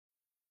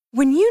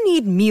When you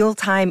need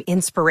mealtime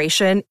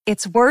inspiration,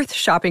 it's worth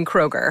shopping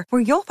Kroger,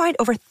 where you'll find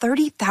over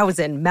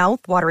 30,000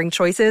 mouth-watering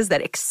choices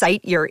that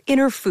excite your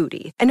inner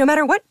foodie. And no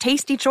matter what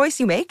tasty choice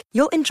you make,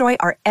 you'll enjoy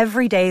our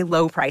everyday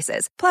low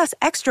prices, plus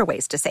extra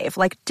ways to save,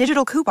 like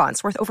digital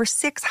coupons worth over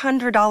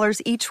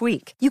 $600 each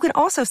week. You can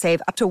also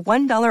save up to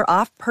 $1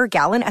 off per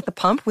gallon at the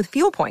pump with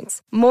fuel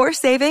points. More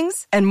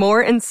savings and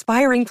more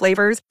inspiring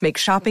flavors make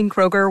shopping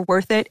Kroger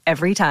worth it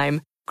every time.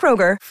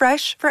 Kroger,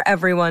 fresh for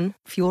everyone.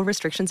 Fuel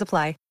restrictions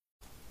apply.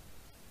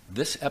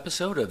 This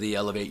episode of the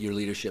Elevate Your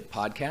Leadership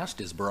podcast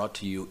is brought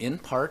to you in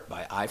part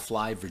by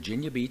iFly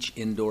Virginia Beach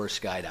Indoor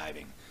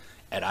Skydiving.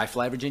 At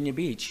iFly Virginia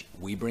Beach,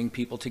 we bring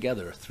people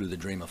together through the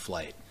dream of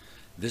flight.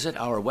 Visit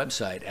our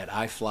website at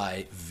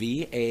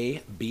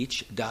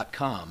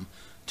iflyvabeach.com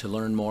to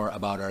learn more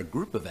about our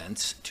group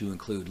events to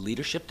include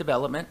leadership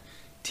development,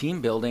 team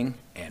building,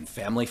 and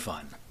family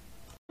fun.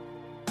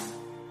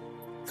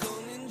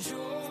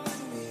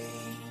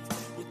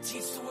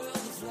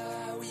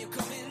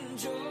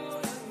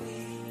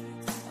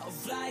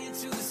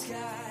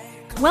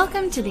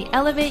 Welcome to the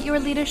Elevate Your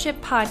Leadership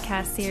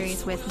podcast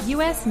series with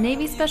U.S.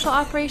 Navy Special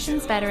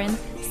Operations veteran,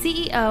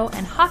 CEO,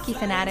 and hockey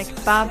fanatic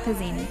Bob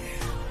Pizzini.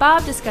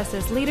 Bob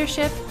discusses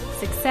leadership,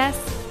 success,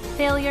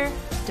 failure,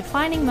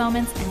 defining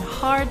moments, and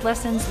hard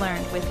lessons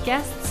learned with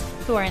guests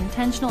who are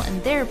intentional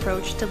in their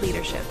approach to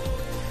leadership.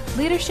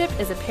 Leadership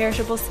is a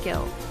perishable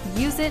skill.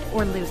 Use it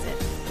or lose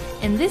it.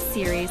 In this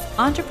series,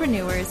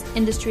 entrepreneurs,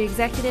 industry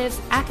executives,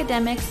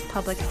 academics,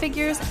 public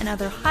figures, and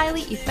other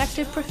highly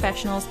effective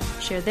professionals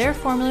share their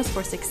formulas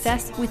for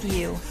success with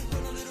you.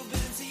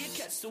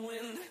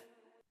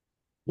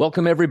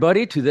 Welcome,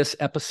 everybody, to this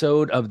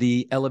episode of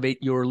the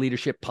Elevate Your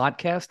Leadership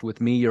podcast with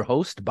me, your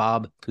host,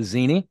 Bob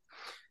Pizzini.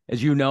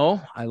 As you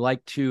know, I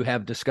like to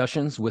have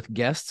discussions with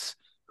guests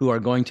who are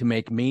going to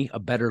make me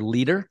a better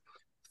leader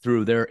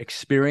through their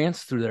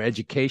experience, through their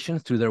education,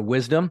 through their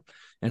wisdom,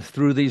 and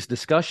through these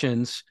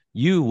discussions,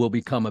 you will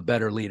become a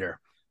better leader.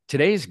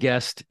 Today's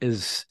guest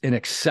is an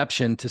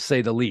exception, to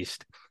say the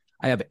least.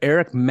 I have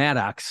Eric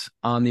Maddox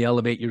on the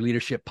Elevate Your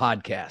Leadership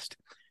podcast.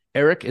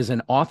 Eric is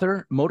an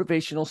author,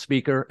 motivational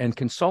speaker, and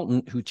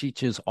consultant who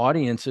teaches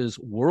audiences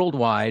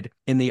worldwide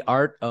in the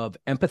art of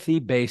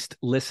empathy-based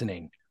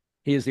listening.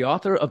 He is the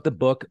author of the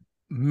book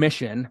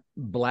Mission,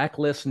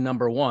 Blacklist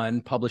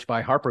 #1, published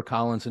by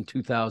HarperCollins in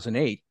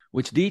 2008,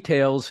 which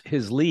details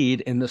his lead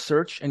in the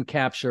search and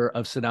capture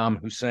of Saddam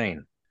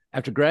Hussein.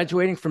 After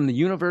graduating from the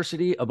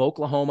University of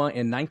Oklahoma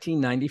in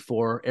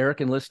 1994, Eric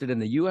enlisted in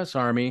the U.S.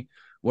 Army,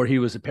 where he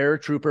was a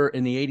paratrooper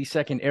in the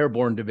 82nd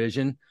Airborne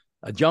Division,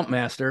 a jump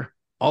master,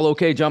 all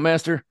okay, jump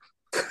master,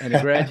 and a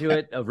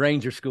graduate of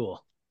Ranger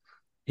School.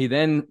 He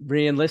then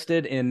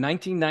re-enlisted in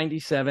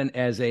 1997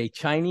 as a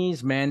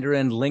Chinese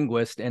Mandarin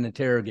linguist and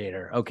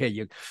interrogator. Okay,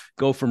 you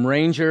go from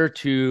Ranger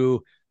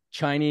to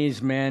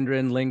Chinese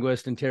Mandarin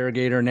linguist,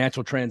 interrogator,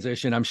 natural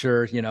transition. I'm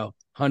sure,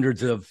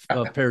 hundreds of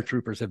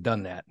paratroopers have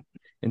done that.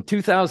 In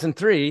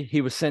 2003, he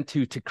was sent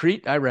to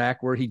Tikrit,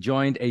 Iraq, where he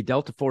joined a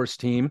Delta Force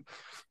team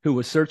who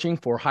was searching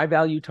for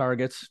high-value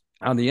targets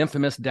on the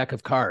infamous deck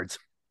of cards.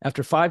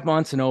 After 5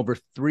 months and over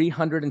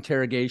 300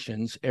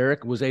 interrogations,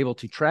 Eric was able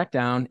to track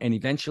down and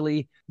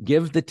eventually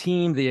give the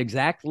team the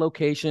exact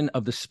location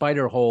of the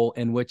spider hole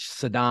in which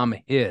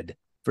Saddam hid.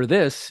 For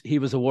this, he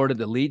was awarded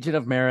the Legion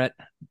of Merit.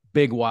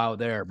 Big wow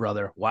there,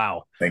 brother.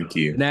 Wow. Thank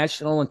you.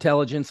 National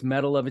Intelligence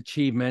Medal of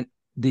Achievement,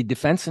 the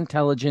Defense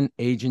Intelligence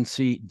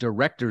Agency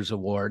Director's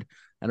Award.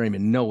 I don't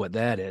even know what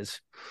that is.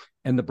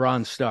 And the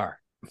Bronze Star.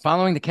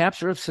 Following the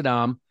capture of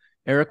Saddam,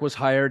 Eric was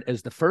hired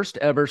as the first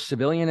ever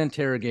civilian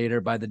interrogator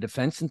by the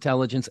Defense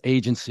Intelligence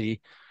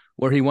Agency,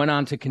 where he went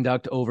on to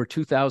conduct over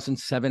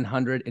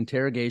 2,700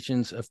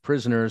 interrogations of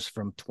prisoners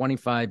from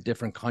 25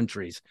 different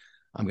countries.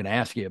 I'm going to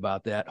ask you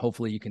about that.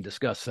 Hopefully you can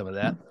discuss some of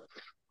that.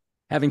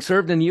 Having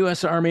served in the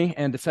U.S. Army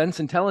and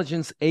Defense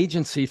Intelligence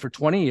Agency for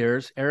 20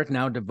 years, Eric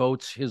now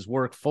devotes his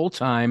work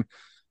full-time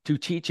to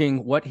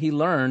teaching what he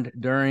learned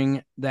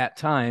during that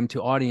time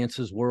to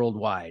audiences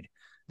worldwide,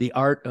 the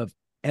art of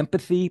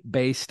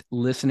empathy-based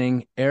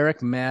listening.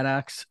 Eric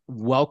Maddox,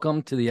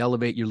 welcome to the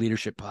Elevate Your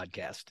Leadership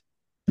podcast.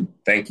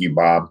 Thank you,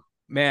 Bob.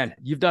 Man,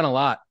 you've done a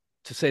lot,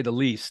 to say the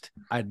least.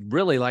 I'd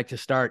really like to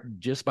start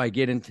just by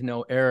getting to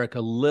know Eric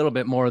a little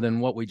bit more than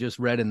what we just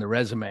read in the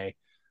resume.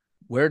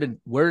 Where did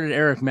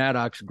Eric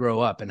Maddox grow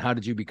up, and how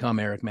did you become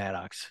Eric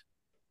Maddox?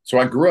 So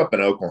I grew up in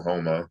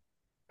Oklahoma,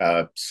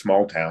 a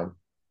small town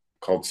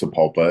called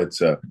Sapulpa. It's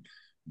a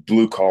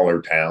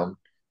blue-collar town.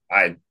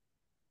 I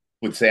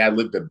would say I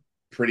lived a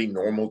pretty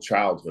normal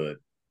childhood.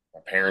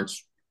 My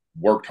parents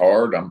worked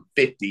hard. I'm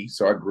 50,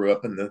 so I grew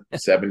up in the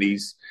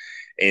 70s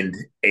and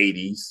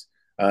 80s.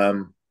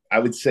 I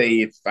would say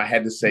if I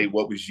had to say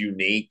what was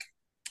unique,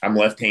 I'm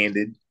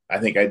left-handed. I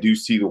think I do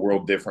see the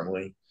world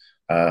differently.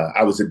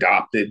 I was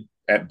adopted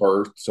at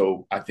birth,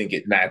 so I think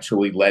it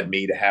naturally led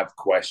me to have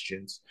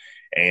questions.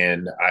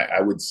 And I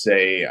would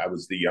say I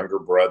was the younger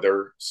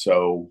brother.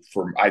 So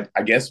I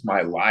guess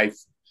my life,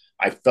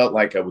 I felt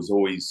like I was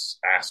always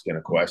asking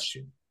a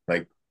question,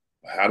 like,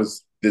 how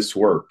does this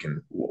work?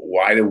 And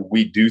why do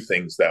we do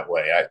things that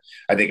way?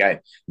 I think I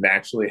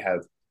naturally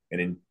have an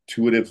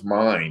intuitive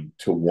mind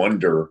to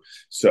wonder.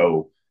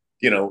 So,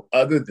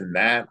 other than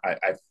that,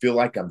 I feel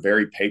like I'm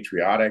very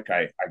patriotic.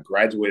 I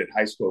graduated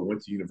high school,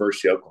 went to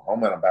University of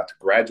Oklahoma, and I'm about to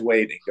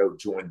graduate and go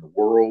join the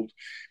world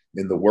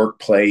in the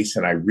workplace.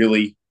 And I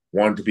really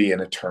wanted to be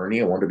an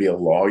attorney. I wanted to be a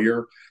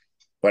lawyer,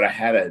 but I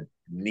had a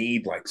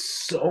need, like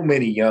so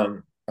many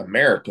young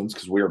Americans,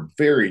 because we're a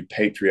very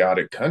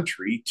patriotic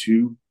country,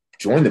 to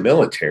join the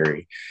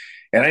military.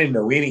 And I didn't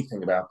know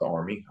anything about the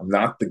Army. I'm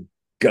not the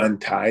gun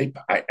type.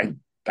 I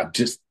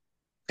just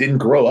didn't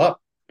grow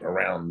up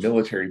around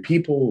military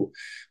people,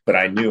 but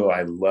I knew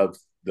I loved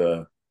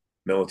the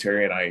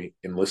military, and I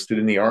enlisted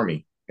in the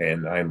Army.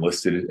 And I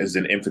enlisted as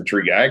an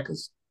infantry guy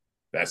because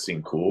that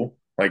seemed cool.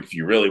 Like, if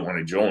you really want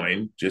to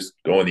join, just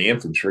go in the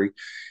infantry.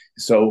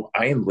 So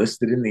I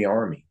enlisted in the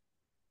Army.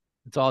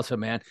 It's awesome,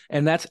 man.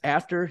 And that's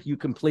after you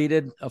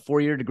completed a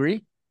 4-year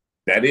degree?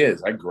 That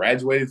is. I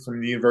graduated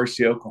from the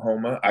University of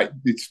Oklahoma.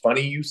 It's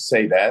funny you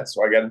say that,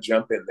 so I got to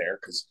jump in there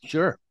because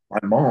sure, my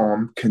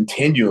mom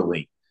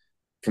continually,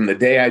 from the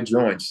day I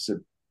joined, she said,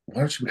 "Why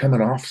don't you become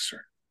an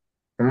officer?"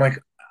 I'm like,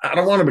 "I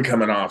don't want to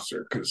become an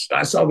officer because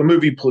I saw the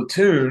movie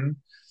Platoon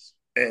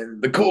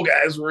and the cool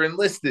guys were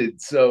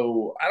enlisted.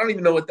 So I don't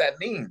even know what that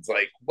means.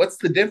 Like, what's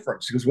the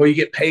difference?" She goes, "Well, you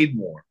get paid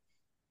more."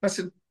 I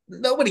said,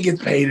 "Nobody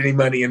gets paid any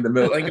money in the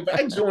military.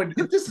 Like,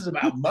 if this is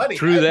about money."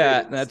 True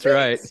that. That's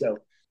right. So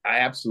I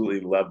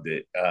absolutely loved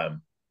it.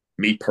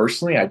 Me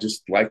personally, I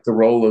just like the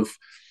role of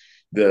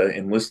the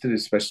enlisted,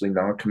 especially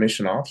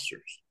non-commissioned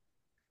officers.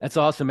 That's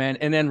awesome, man.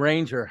 And then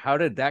Ranger, how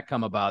did that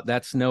come about?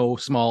 That's no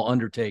small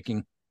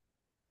undertaking.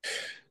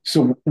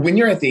 So when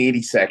you're at the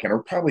 82nd,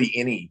 or probably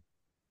any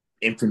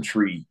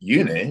infantry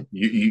unit,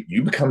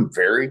 you become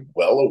very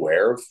well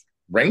aware of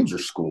Ranger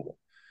School.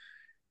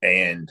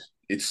 And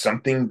it's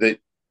something that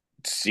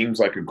seems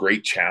like a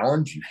great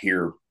challenge. You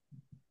hear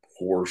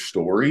horror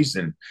stories,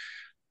 and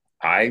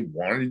I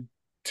wanted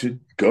to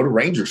go to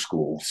Ranger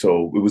School.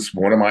 So it was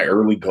one of my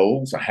early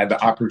goals. I had the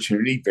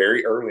opportunity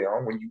very early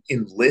on. When you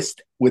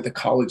enlist with a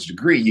college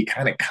degree, you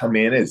kind of come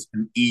in as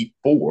an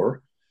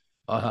E4.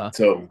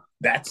 So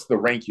that's the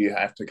rank you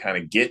have to kind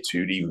of get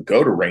to even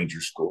go to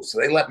Ranger School. So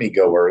they let me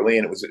go early,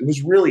 and it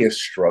was really a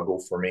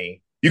struggle for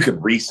me. You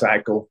could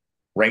recycle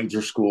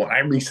Ranger School, and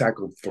I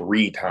recycled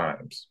 3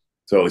 times.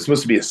 So it's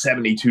supposed to be a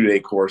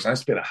 72-day course. I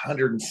spent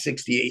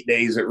 168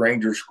 days at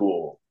Ranger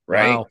School.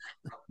 Right. Wow.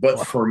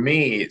 But for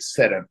me, it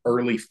set an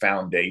early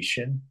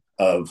foundation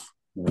of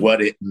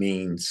what it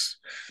means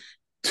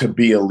to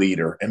be a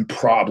leader and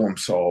problem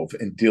solve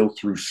and deal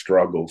through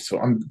struggles. So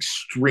I'm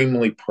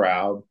extremely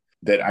proud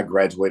that I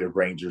graduated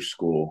Ranger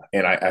School.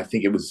 And I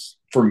think it was,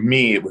 for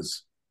me, it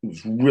was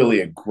really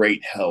a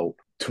great help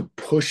to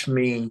push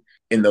me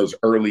in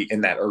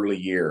that early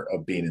year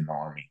of being in the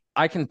Army.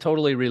 I can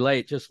totally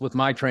relate just with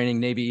my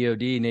training, Navy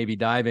EOD, Navy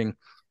diving,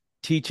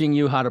 teaching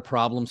you how to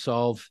problem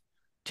solve,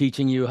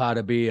 teaching you how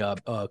to be a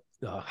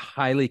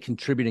highly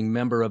contributing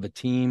member of a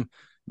team.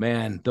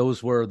 Man,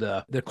 those were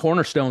the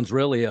cornerstones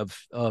really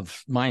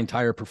of my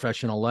entire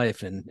professional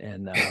life.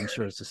 And I'm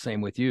sure it's the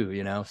same with you,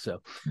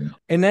 so. Yeah.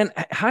 And then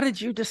how did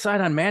you decide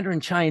on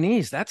Mandarin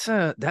Chinese? That's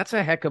a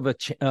heck of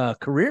a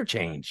career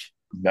change.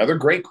 Another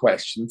great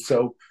question.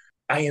 So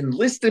I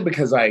enlisted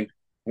because I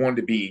wanted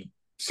to be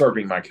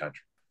serving my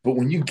country. But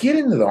when you get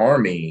into the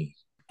Army,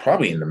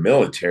 probably in the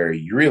military,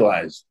 you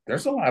realize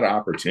there's a lot of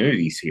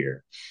opportunities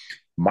here.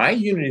 My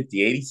unit at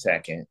the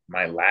 82nd,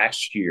 my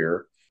last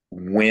year,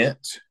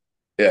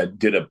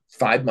 did a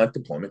 5-month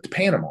deployment to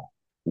Panama.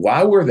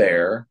 While we're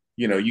there,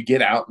 you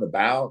get out and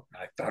about.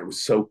 I thought it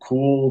was so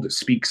cool to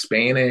speak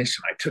Spanish.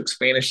 And I took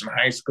Spanish in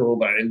high school,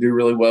 but I didn't do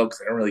really well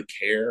because I don't really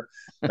care.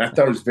 And I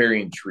thought it was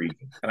very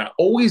intriguing. And I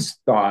always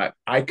thought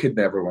I could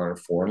never learn a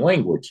foreign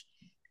language.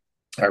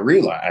 I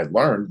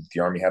learned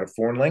the Army had a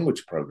foreign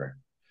language program.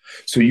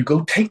 So you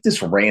go take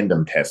this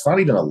random test, not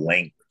even a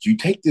language. You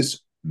take this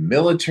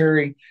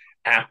military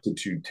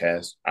aptitude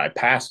test. I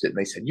passed it, and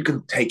they said, you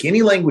can take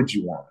any language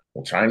you want.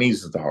 Well,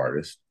 Chinese is the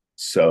hardest.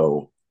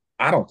 So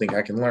I don't think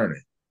I can learn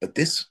it. But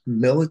this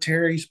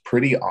military is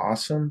pretty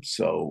awesome.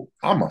 So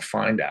I'm going to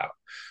find out.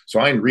 So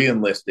I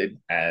re-enlisted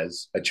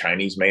as a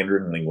Chinese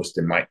Mandarin linguist,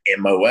 and my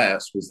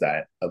MOS was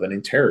that of an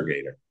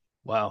interrogator.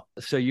 Wow.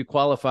 So you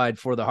qualified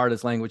for the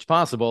hardest language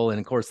possible. And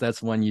of course,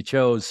 that's one you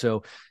chose.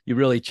 So you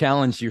really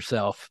challenged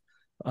yourself,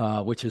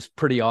 which is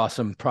pretty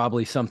awesome.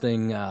 Probably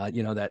something,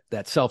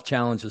 that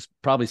self-challenge is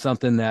probably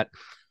something that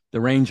the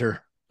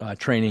Ranger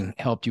training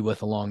helped you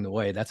with along the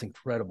way. That's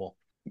incredible.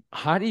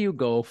 How do you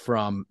go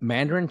from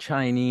Mandarin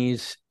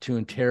Chinese to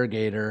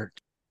interrogator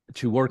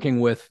to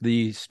working with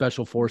the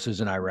special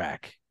forces in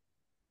Iraq?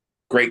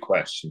 Great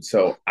question.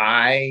 So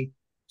I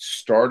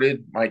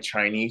started my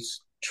Chinese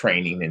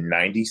training in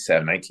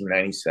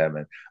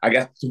 1997. I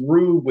got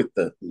through with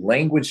the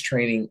language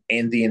training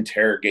and the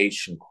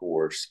interrogation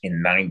course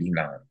in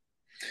 99.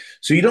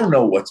 So you don't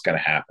know what's going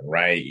to happen,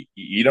 right?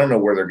 You don't know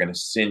where they're going to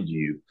send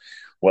you.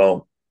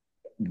 Well,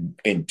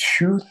 in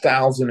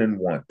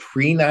 2001,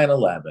 pre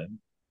 9/11,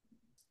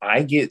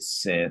 I get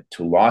sent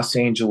to Los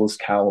Angeles,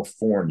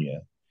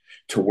 California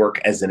to work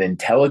as an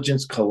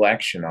intelligence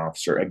collection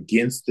officer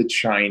against the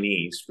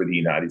Chinese for the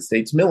United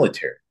States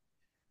military.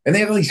 And they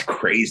have all these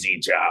crazy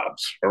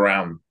jobs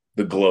around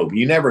the globe.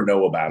 You never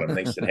know about them.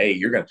 They said, "Hey,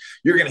 you're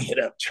gonna hit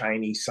up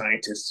Chinese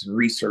scientists and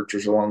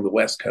researchers along the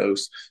West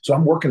Coast." So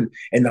I'm working,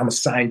 and I'm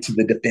assigned to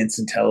the Defense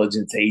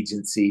Intelligence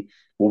Agency.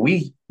 Well,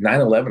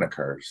 9/11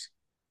 occurs,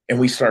 and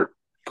we start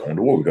going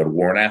to war. We go to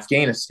war in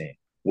Afghanistan.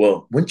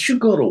 Well, once you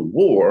go to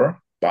war,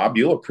 Bob,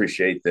 you'll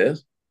appreciate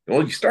this.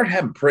 Well, you start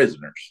having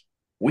prisoners.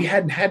 We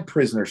hadn't had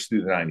prisoners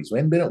through the 90s. We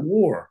hadn't been at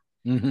war.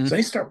 Mm-hmm. So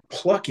they start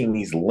plucking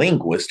these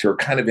linguists who are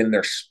kind of in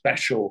their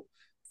special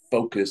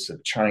focus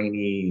of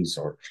Chinese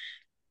or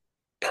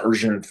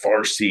Persian,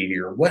 Farsi,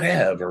 or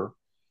whatever.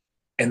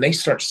 And they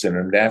start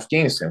sending them to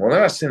Afghanistan. Well, they're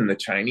not sending the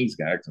Chinese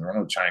guys because there are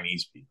no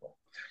Chinese people.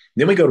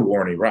 Then we go to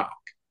war in Iraq.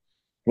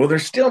 Well, they're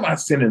still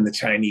not sending the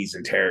Chinese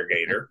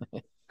interrogator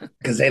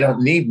because they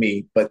don't need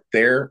me, but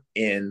they're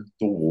in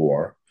the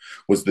war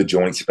was the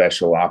Joint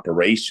Special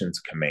Operations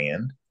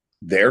Command.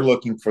 They're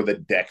looking for the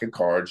deck of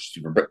cards.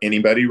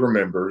 Anybody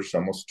remembers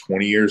almost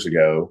 20 years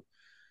ago,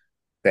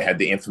 they had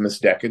the infamous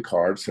deck of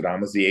cards.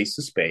 Saddam was the ace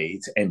of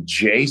spades, and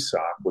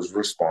JSOC was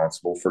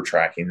responsible for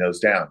tracking those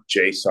down.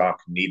 JSOC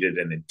needed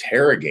an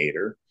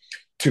interrogator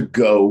to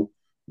go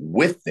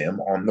with them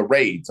on the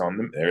raids.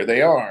 There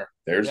they are.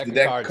 There's the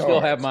deck of cards.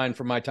 Still have mine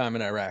from my time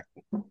in Iraq.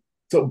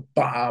 So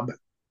Bob,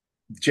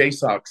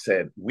 JSOC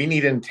said, we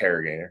need an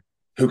interrogator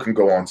who can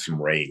go on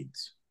some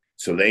raids.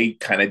 So they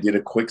kind of did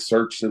a quick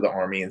search to the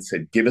Army and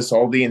said, give us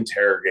all the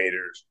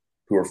interrogators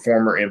who are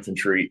former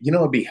infantry. You know,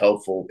 it'd be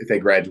helpful if they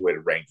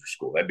graduated Ranger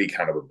School. That'd be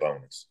kind of a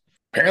bonus.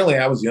 Apparently,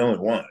 I was the only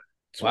one.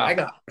 So wow. I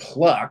got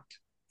plucked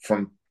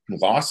from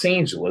Los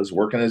Angeles,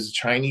 working as a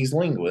Chinese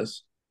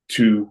linguist,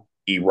 to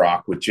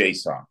Iraq with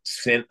JSOC,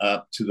 sent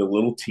up to the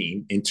little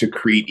team in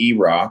Tikrit,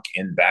 Iraq.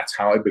 And that's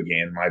how I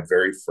began my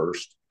very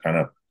first kind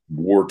of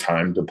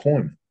wartime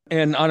deployment.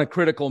 And on a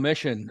critical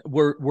mission,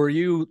 were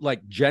you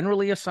like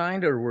generally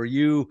assigned, or were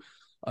you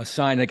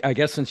assigned? I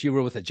guess since you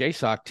were with the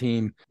JSOC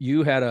team,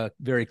 you had a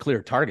very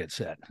clear target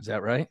set. Is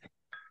that right?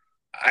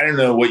 I don't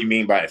know what you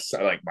mean by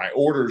like my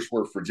orders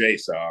were for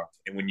JSOC,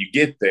 and when you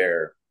get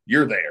there,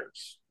 you're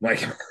theirs.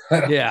 Like,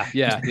 yeah.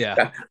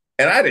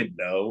 And I didn't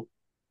know.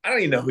 I don't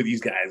even know who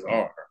these guys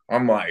are.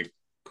 I'm like,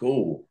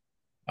 cool.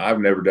 I've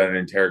never done an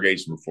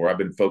interrogation before. I've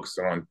been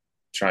focusing on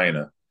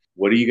China.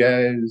 What do you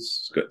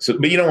guys? So,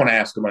 but you don't want to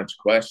ask a bunch of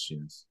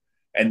questions.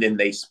 And then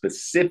they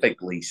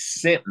specifically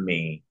sent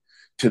me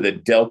to the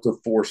Delta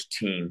Force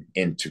team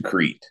in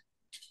Tikrit.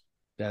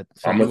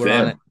 I'm with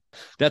them.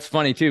 That's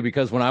funny too,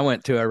 because when I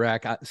went to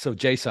Iraq, so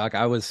JSOC,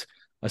 I was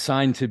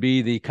assigned to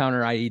be the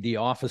counter IED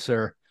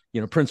officer,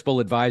 principal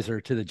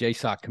advisor to the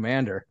JSOC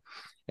commander.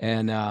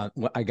 And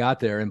I got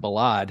there in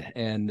Balad,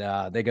 and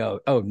they go,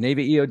 "Oh,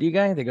 Navy EOD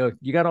guy." They go,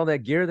 "You got all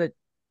that gear,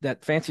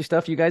 that fancy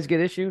stuff you guys get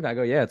issued?" I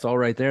go, "Yeah, it's all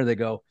right there." They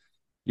go,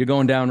 "You're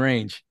going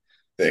downrange."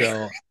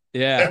 So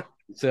yeah,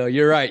 so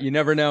you're right. You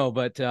never know,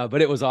 but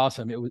it was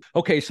awesome. It was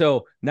okay.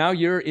 So now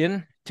you're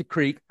in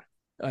Tikrit.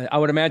 I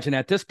would imagine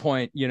at this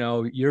point,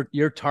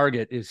 your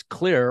target is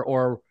clear,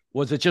 or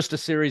was it just a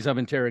series of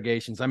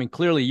interrogations? I mean,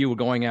 clearly you were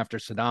going after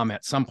Saddam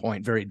at some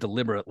point very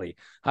deliberately.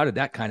 How did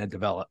that kind of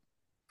develop?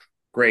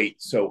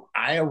 Great. So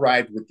I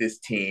arrived with this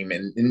team,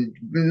 and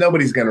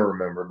nobody's going to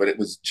remember, but it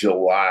was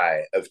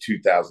July of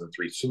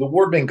 2003. So the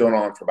war had been going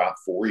on for about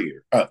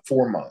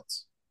 4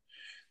 months.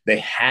 They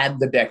had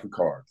the deck of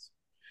cards.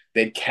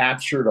 They'd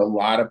captured a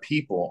lot of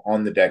people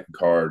on the deck of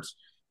cards,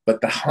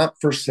 but the hunt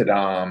for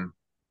Saddam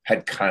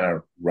had kind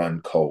of run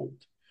cold.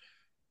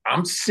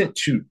 I'm sent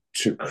to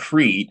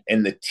Crete,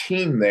 and the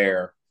team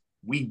there,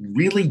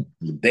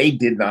 they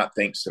did not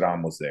think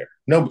Saddam was there.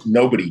 No,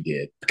 nobody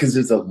did, because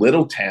it's a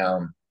little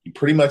town. You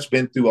pretty much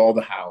been through all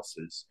the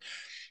houses,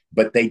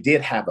 but they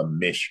did have a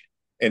mission,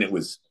 and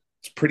it's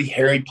a pretty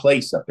hairy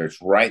place up there.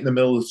 It's right in the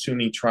middle of the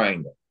Sunni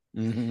Triangle.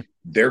 Mm-hmm.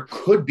 There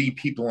could be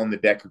people on the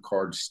deck of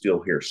cards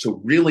still here. So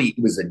really,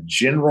 it was a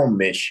general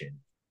mission.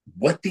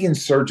 What the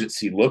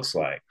insurgency looks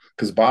like,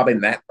 because Bob,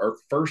 in that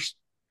first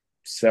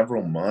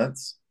several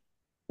months,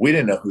 we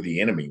didn't know who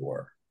the enemy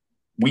were.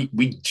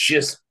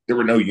 There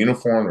were no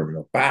uniform, there was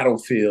no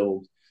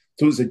battlefield.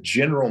 So it was a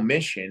general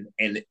mission,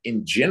 and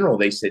in general,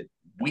 they said,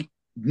 we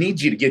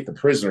need you to get the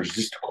prisoners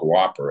just to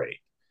cooperate.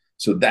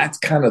 So that's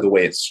kind of the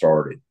way it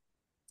started.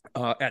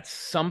 At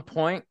some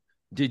point,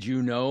 did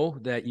you know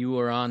that you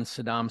were on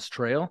Saddam's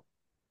trail?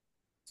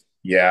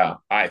 Yeah,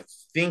 I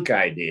think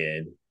I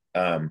did.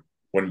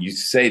 When you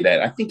say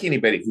that, I think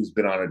anybody who's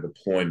been on a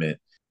deployment,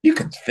 you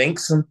can think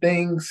some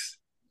things,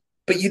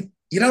 but you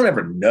don't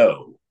ever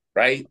know,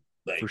 right?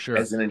 Like, for sure.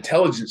 As an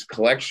intelligence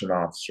collection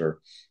officer,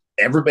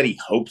 everybody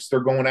hopes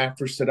they're going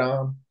after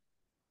Saddam,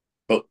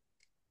 but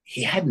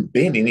he hadn't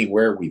been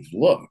anywhere we've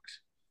looked.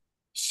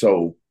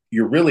 So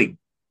you're really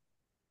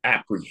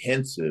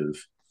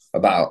apprehensive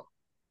about,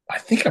 I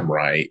think I'm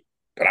right,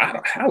 but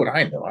how would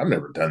I know? I've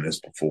never done this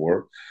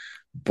before.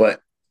 But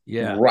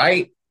yeah,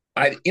 right,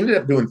 I ended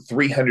up doing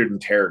 300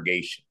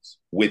 interrogations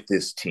with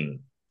this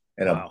team.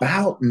 And Wow.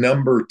 about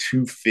number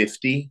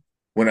 250,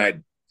 when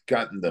I'd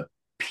gotten the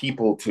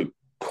people to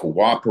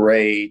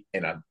cooperate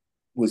and I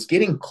was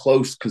getting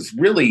close, because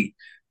really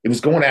it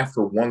was going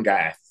after one guy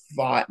I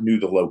thought knew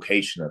the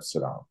location of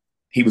Saddam.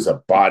 He was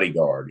a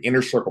bodyguard,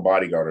 inner circle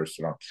bodyguard of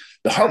Saddam.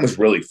 The hunt was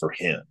really for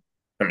him.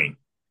 I mean,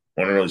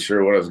 I wasn't really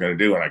sure what I was going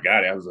to do when I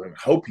got it. I was going to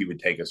hope he would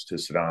take us to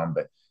Saddam,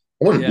 but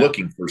I wasn't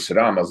looking for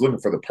Saddam. I was looking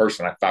for the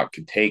person I thought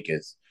could take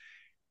us.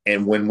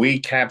 And when we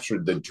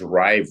captured the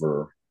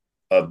driver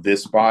of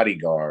this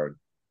bodyguard,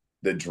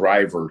 the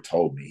driver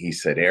told me, he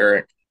said,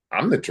 Eric,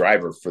 I'm the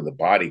driver for the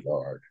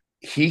bodyguard.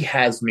 He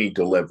has me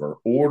deliver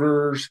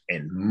orders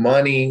and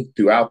money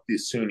throughout the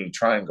Sunni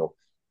Triangle.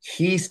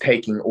 He's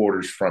taking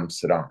orders from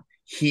Saddam.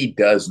 He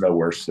does know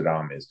where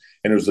Saddam is.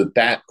 And it was at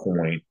that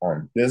point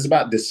it was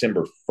about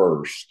December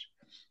 1st.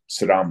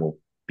 Saddam will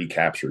be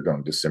captured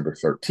on December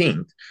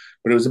 13th.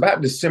 But it was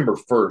about December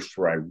 1st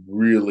where I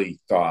really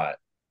thought,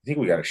 I think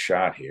we got a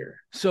shot here.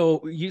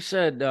 So you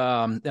said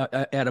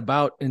at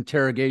about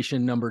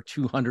interrogation number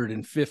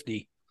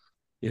 250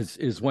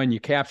 is when you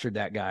captured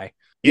that guy.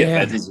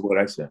 Yeah, that is what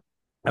I said.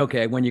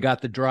 Okay, when you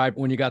got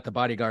the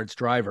bodyguard's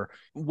driver.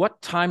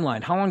 What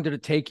timeline? How long did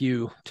it take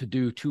you to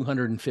do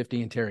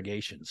 250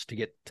 interrogations to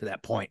get to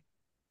that point?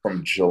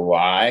 From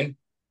July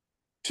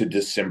to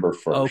December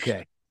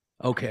 1st.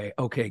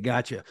 Okay,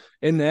 gotcha.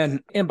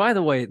 And by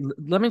the way,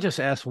 let me just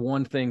ask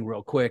one thing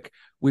real quick.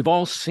 We've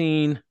all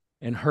seen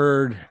and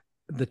heard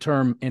the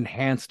term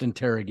enhanced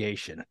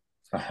interrogation.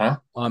 Uh-huh.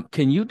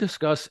 Can you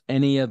discuss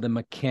any of the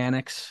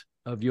mechanics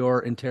of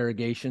your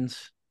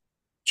interrogations?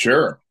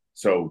 Sure.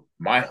 So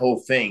my whole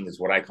thing is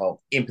what I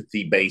call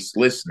empathy-based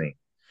listening.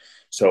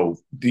 So,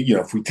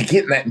 if we to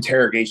get in that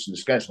interrogation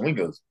discussion, we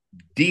go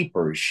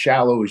deeper, as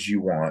shallow as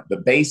you want.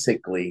 But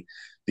basically,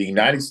 the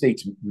United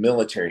States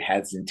military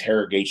has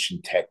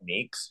interrogation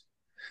techniques.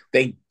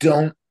 They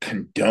don't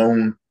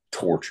condone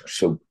torture.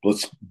 So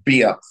let's be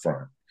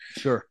upfront.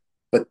 Sure.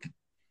 But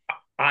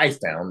I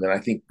found, and I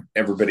think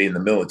everybody in the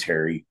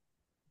military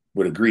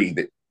would agree,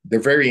 that they're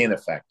very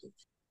ineffective.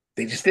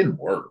 They just didn't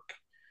work.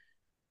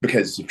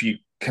 Because if you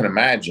can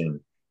imagine,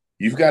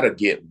 you've got to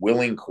get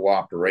willing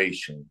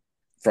cooperation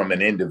from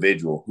an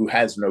individual who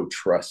has no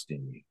trust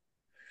in you.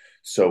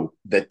 So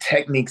the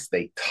techniques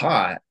they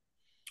taught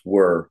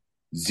were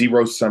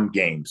zero-sum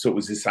games. So it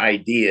was this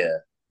idea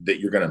that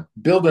you're going to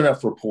build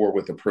enough rapport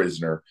with a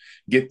prisoner,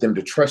 get them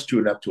to trust you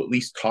enough to at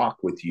least talk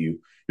with you.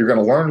 You're going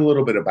to learn a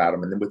little bit about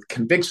them. And then with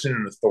conviction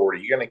and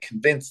authority, you're going to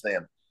convince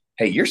them,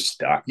 hey, you're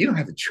stuck. You don't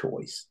have a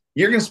choice.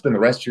 You're going to spend the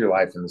rest of your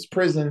life in this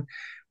prison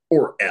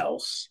or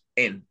else.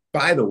 And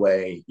by the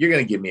way, you're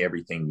going to give me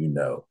everything you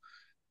know.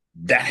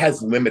 That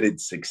has limited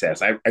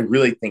success. I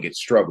really think it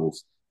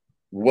struggles.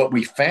 What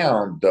we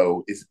found,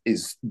 though,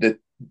 is that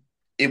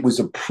it was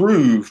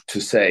approved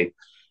to say,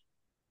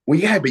 well,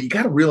 yeah, but you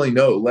got to really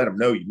let them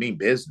know you mean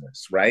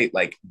business, right?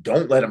 Like,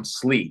 don't let them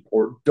sleep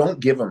or don't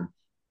give them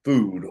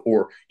food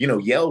or,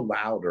 yell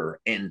louder.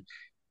 And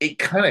it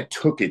kind of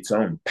took its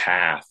own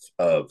path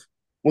of,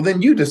 well,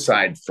 then you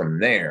decide from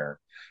there.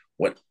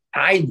 What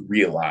I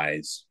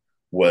realized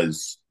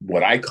was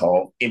what I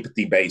call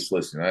empathy-based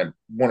listening. I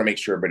want to make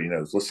sure everybody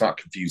knows, let's not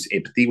confuse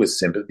empathy with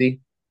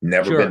sympathy.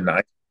 Never been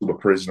nice to a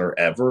prisoner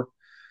ever.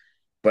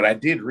 But I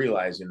did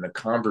realize in the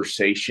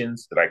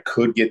conversations that I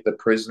could get the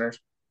prisoners,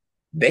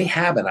 they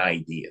have an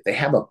idea. They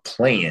have a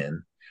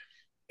plan.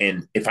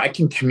 And if I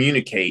can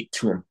communicate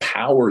to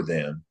empower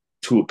them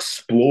to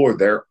explore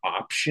their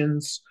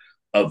options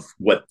of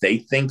what they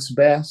think's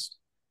best,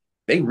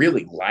 they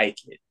really like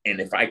it. And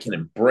if I can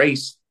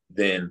embrace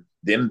them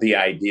the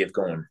idea of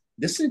going,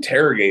 this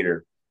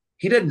interrogator,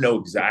 he doesn't know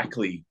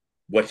exactly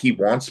what he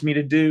wants me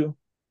to do,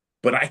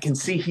 but I can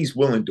see he's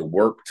willing to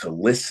work to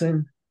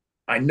listen.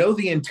 I know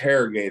the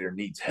interrogator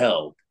needs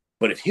help,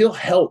 but if he'll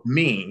help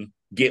me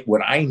get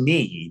what I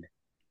need,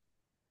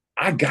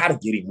 I got to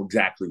get him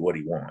exactly what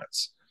he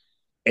wants.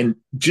 And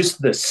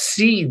just the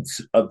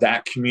seeds of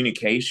that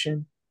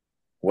communication,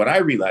 what I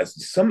realized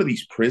is some of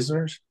these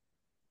prisoners,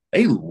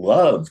 they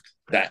loved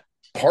that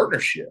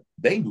partnership.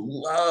 They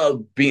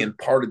loved being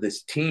part of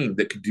this team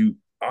that could do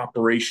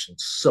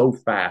operations so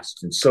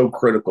fast and so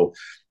critical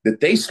that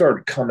they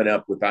started coming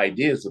up with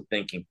ideas of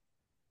thinking,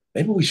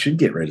 maybe we should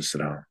get rid of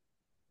Saddam.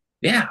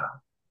 Yeah.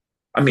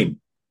 I mean,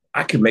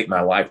 I could make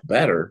my life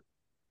better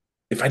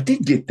if I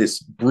did get this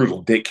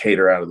brutal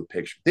dictator out of the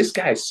picture. This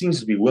guy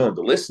seems to be willing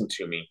to listen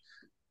to me.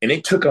 And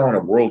it took on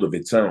a world of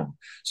its own.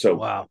 So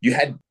wow. You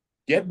had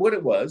what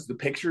it was. The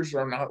pictures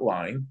are not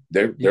lying.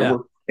 There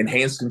were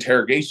enhanced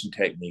interrogation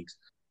techniques.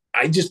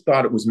 I just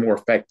thought it was more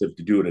effective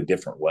to do it a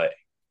different way.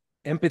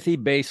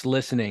 Empathy-based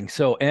listening.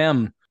 So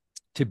M,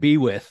 to be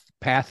with,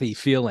 pathy,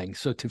 feeling.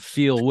 So to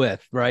feel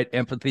with, right?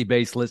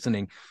 Empathy-based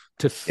listening,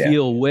 to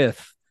feel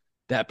with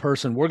that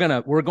person. We're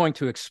going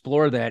to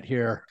explore that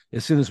here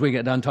as soon as we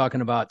get done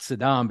talking about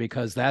Saddam,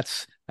 because I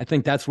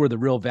think that's where the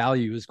real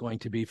value is going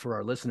to be for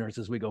our listeners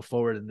as we go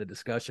forward in the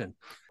discussion.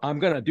 I'm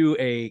going to do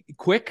a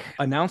quick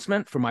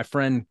announcement for my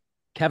friend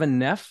Kevin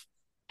Neff,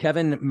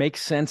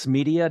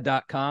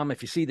 KevinMakesSenseMedia.com.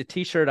 If you see the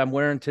t-shirt I'm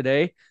wearing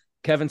today,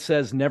 Kevin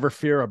says, never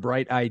fear a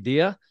bright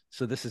idea.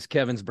 So this is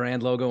Kevin's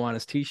brand logo on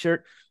his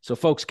t-shirt. So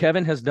folks,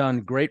 Kevin has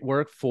done great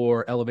work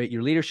for Elevate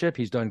Your Leadership.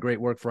 He's done great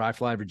work for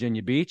iFly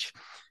Virginia Beach.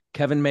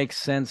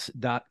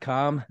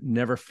 KevinMakesSense.com.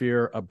 Never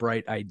fear a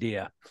bright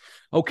idea.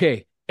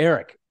 Okay,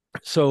 Eric.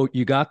 So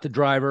you got the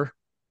driver.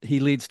 He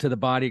leads to the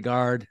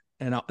bodyguard,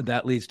 and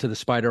that leads to the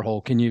spider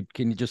hole. Can you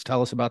just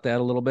tell us about that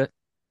a little bit?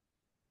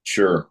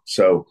 Sure.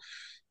 So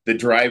the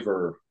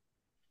driver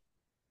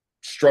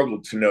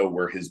struggled to know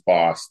where his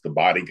boss, the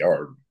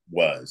bodyguard,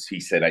 was. He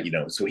said,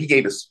 so he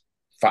gave us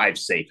 5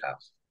 safe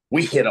houses.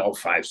 We hit all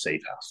 5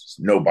 safe houses,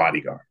 no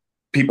bodyguard.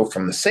 People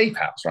from the safe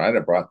house, right? I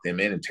brought them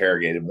in,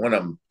 interrogated. One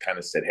of them kind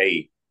of said,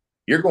 hey,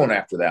 you're going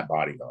after that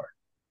bodyguard.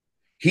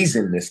 He's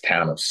in this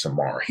town of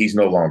Samar. He's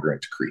no longer in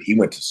Tikrit. He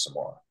went to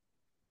Samar.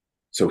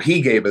 So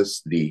he gave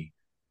us the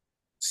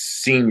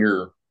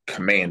senior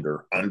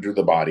commander under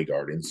the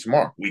bodyguard in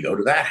Samar. We go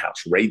to that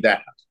house, raid that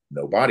house,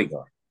 no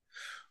bodyguard.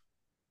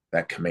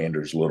 That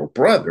commander's little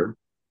brother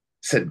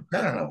said,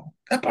 no,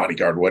 that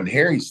bodyguard wasn't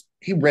here.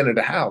 He rented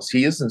a house.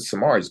 He is in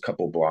Samar. He's a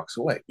couple of blocks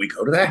away. We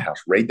go to that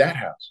house, raid that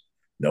house.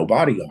 No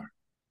bodyguard.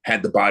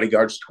 Had the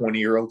bodyguard's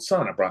 20-year-old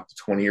son. I brought the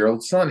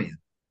 20-year-old son in.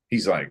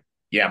 He's like,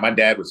 yeah, my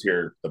dad was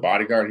here. The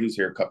bodyguard, he was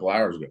here a couple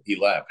hours ago. He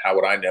left. How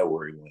would I know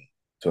where he went?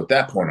 So at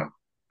that point, I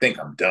think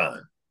I'm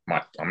done.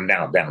 I'm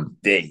now down to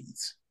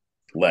days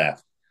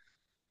left.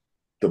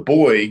 The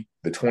boy,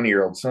 the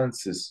 20-year-old son,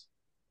 says,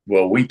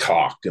 well, we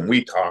talked and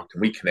we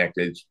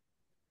connected.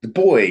 The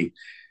boy,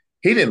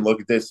 he didn't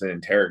look at this in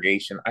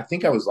interrogation. I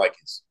think I was like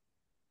his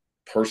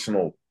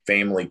personal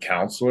family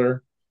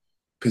counselor,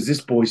 because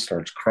this boy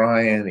starts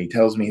crying. He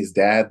tells me his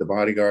dad, the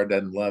bodyguard,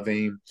 doesn't love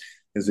him.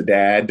 His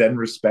dad doesn't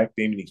respect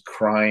him, and he's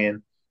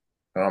crying.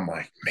 And I'm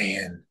like,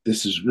 man,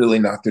 this is really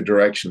not the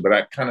direction. But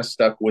I kind of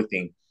stuck with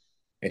him.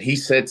 And he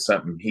said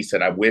something. He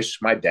said, I wish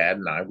my dad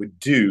and I would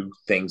do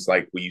things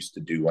like we used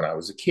to do when I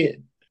was a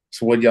kid.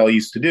 So what y'all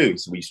used to do? He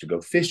said, we used to go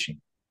fishing.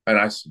 And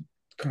I said,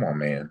 come on,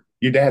 man.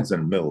 Your dad's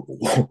in the middle of a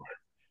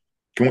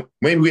war.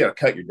 Maybe we got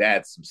to cut your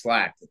dad some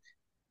slack.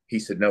 He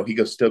said, no,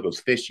 he still goes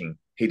fishing.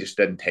 He just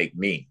doesn't take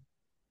me.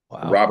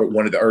 Wow. Robert,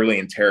 one of the early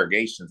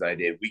interrogations I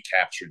did, we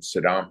captured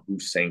Saddam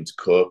Hussein's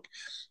cook,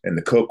 and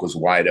the cook was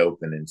wide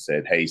open and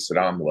said, hey,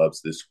 Saddam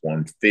loves this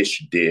one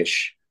fish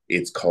dish.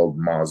 It's called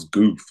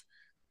mazgoof.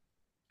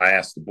 I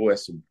asked the boy, I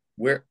said,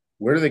 where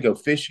do they go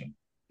fishing?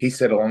 He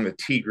said, along the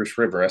Tigris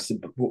River. I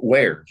said,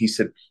 where? He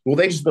said, well,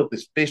 they just built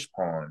this fish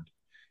pond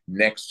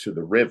next to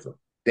the river.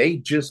 They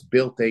just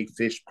built a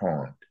fish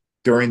pond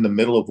during the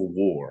middle of a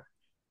war.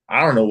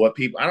 I don't know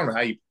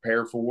how you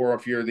prepare for war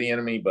if you're the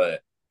enemy,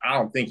 but I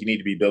don't think you need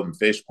to be building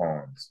fish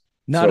ponds.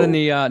 Not in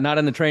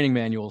the training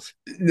manuals.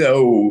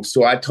 No.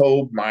 So I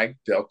told my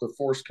Delta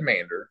Force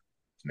commander,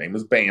 his name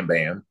was Bam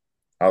Bam.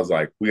 I was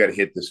like, we got to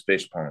hit this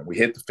fish pond. We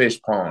hit the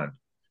fish pond.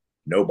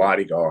 No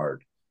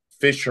bodyguard.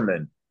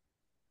 Fisherman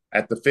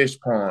at the fish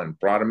pond,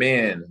 brought him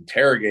in,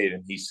 interrogated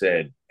him. He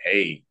said,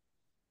 hey,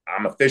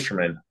 I'm a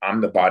fisherman.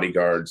 I'm the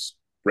bodyguard's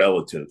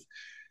relative.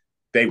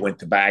 They went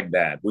to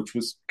Baghdad, which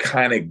was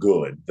kind of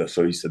good.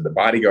 So he said, the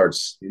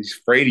bodyguard's, he's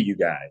afraid of you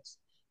guys.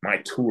 My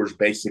tour's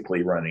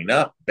basically running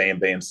up. Bam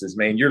Bam says,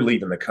 man, you're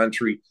leaving the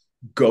country.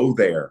 Go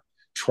there.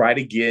 Try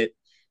to get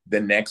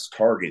the next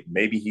target.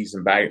 Maybe he's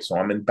in Baghdad. So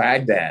I'm in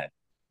Baghdad.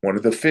 One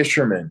of the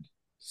fishermen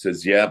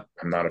says, yep,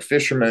 I'm not a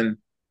fisherman.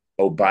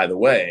 Oh, by the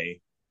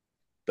way,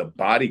 the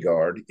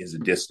bodyguard is a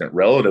distant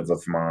relative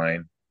of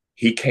mine.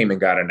 He came and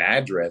got an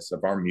address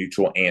of our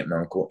mutual aunt and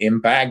uncle in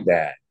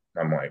Baghdad.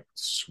 I'm like,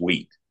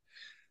 sweet.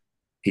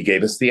 He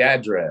gave us the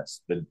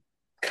address. The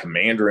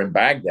commander in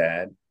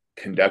Baghdad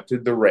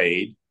conducted the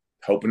raid,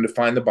 hoping to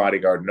find the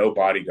bodyguard. No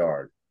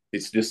bodyguard.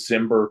 It's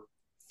December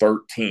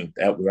 13th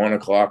at 1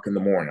 o'clock in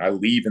the morning. I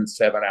leave in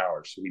 7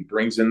 hours. So he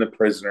brings in the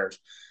prisoners.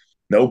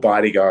 No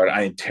bodyguard.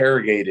 I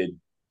interrogated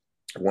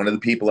one of the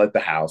people at the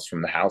house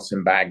from the house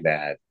in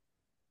Baghdad,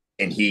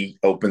 and he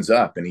opens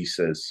up and he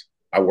says,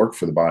 I work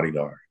for the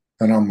bodyguard.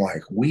 And I'm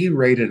like, we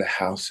raided a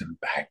house in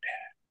Baghdad.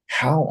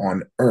 How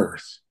on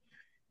earth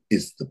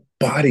is the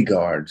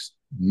bodyguard's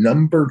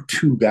number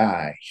 2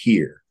 guy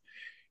here?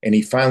 And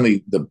he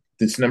finally,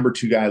 this number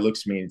 2 guy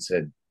looks at me and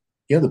said,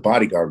 the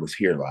bodyguard was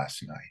here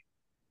last night.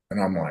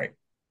 And I'm like,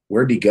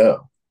 where'd he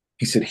go?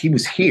 He said, he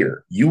was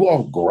here. You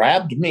all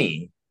grabbed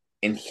me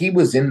and he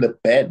was in the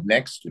bed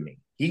next to me.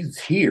 He's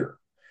here.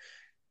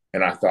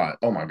 And I thought,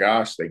 oh my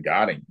gosh, they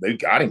got him. They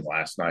got him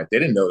last night. They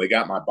didn't know they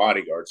got my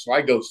bodyguard. So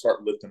I go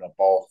start lifting up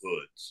all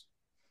hoods.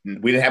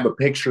 We didn't have a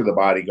picture of the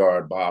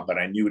bodyguard, Bob, but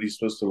I knew what he's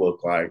supposed to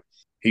look like.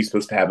 He's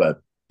supposed to have a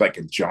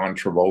John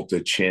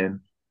Travolta chin.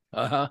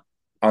 Uh-huh.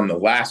 On the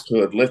last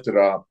hood, lifted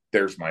up,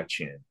 there's my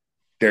chin.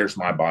 There's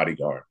my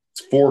bodyguard.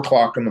 It's 4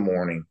 o'clock in the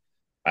morning.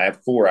 I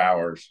have 4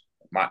 hours.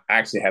 I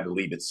actually had to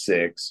leave at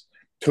 6.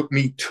 Took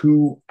me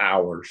 2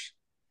 hours.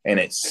 And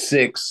at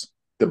 6,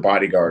 the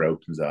bodyguard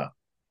opens up.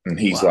 And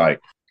he's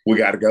like, we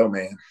got to go,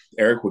 man.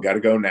 Eric, we got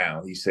to go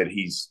now. He said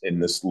he's in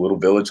this little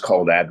village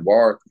called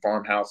Adwar, the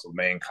farmhouse of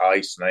man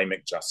Qais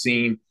Namek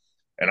Jassim.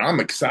 And I'm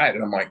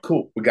excited. I'm like,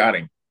 cool, we got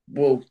him.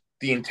 Well,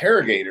 the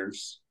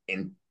interrogators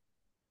in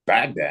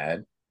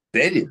Baghdad,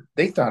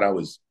 they thought I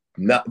was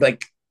not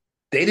like,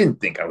 they didn't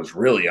think I was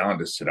really on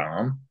to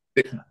Saddam.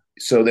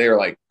 So they were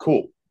like,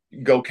 cool,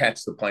 go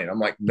catch the plane. I'm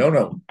like,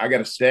 no, I got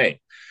to stay.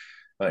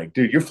 Like,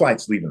 dude, your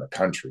flight's leaving the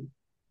country.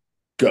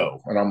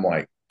 Go. And I'm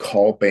like,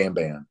 call Bam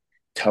Bam.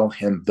 Tell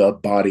him the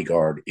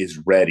bodyguard is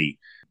ready.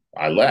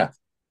 I left.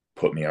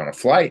 Put me on a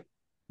flight.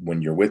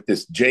 When you're with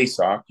this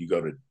JSOC, you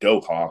go to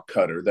Doha,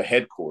 Qatar, the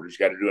headquarters.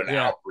 You got to do an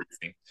out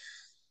briefing.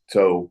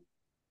 So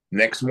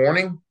next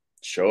morning,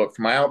 show up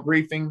for my out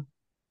briefing.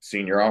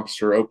 Senior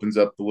officer opens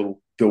up the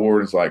little door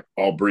and is like,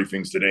 all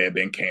briefings today have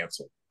been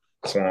canceled.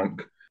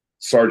 Clunk.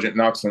 Sergeant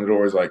knocks on the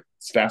door, is like,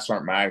 Staff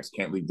Sergeant Maddox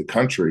can't leave the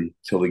country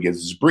till he gives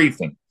his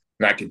briefing.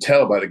 And I could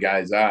tell by the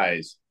guy's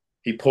eyes.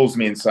 He pulls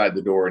me inside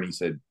the door and he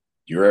said,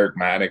 you're Eric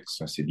Maddox?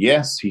 I said,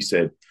 yes. He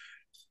said,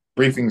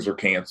 briefings are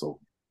canceled.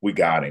 We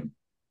got him.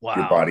 Wow.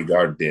 Your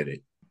bodyguard did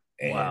it.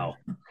 And wow.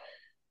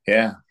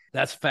 Yeah.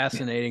 That's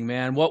fascinating,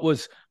 man. What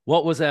was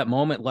that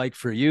moment like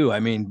for you? I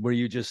mean, were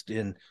you just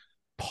in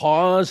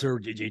pause, or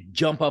did you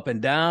jump up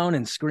and down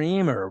and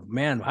scream? Or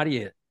man, how do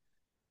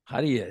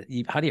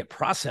you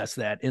process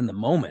that in the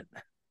moment?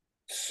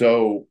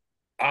 So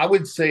I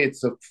would say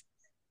it's the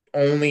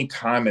only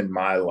time in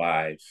my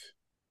life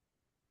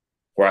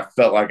where I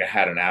felt like I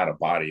had an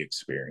out-of-body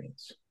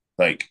experience.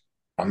 Like,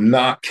 I'm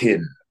not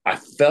kidding. I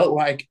felt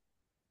like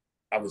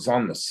I was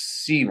on the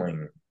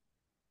ceiling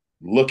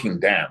looking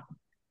down.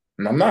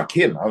 And I'm not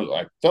kidding.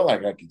 I felt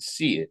like I could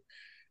see it.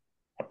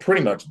 I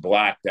pretty much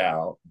blacked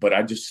out, but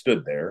I just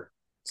stood there.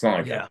 It's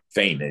not like I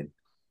fainted.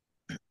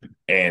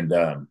 And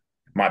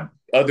my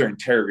other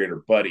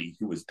interrogator buddy,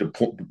 who was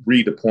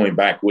redeploying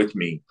back with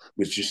me,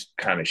 was just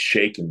kind of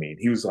shaking me. And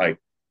he was like,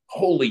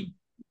 holy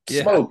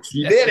smokes,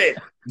 you did it.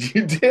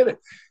 You did it.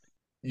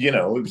 You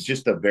know, it was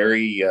just a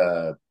very,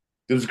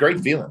 it was a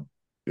great feeling.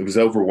 It was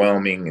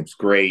overwhelming. It's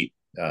great.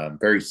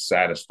 Very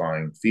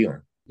satisfying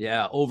feeling.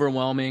 Yeah,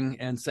 overwhelming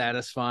and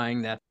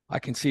satisfying. That I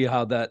can see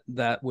how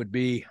that would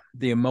be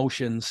the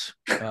emotions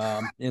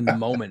in the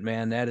moment,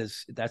 man.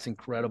 That's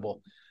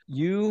incredible.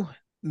 You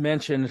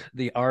mentioned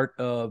the art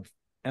of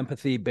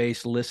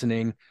empathy-based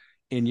listening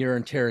in your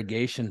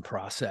interrogation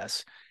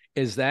process.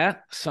 Is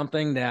that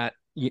something that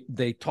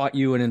they taught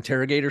you in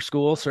interrogator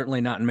school?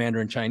 Certainly not in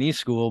Mandarin Chinese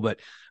school, but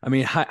I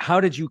mean,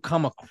 how did you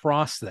come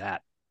across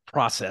that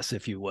process,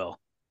 if you will?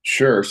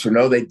 Sure. So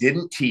no, they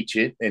didn't teach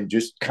it. And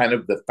just kind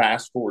of the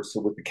fast forward. So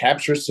with the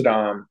capture of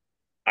Saddam,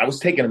 I was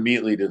taken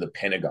immediately to the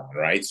Pentagon,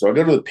 right? So I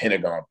go to the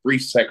Pentagon,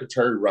 brief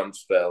Secretary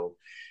Rumsfeld.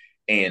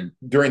 And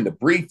during the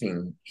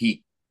briefing,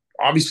 he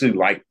obviously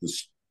liked the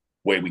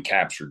way we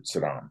captured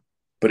Saddam,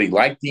 but he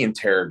liked the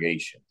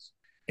interrogations.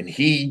 And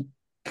he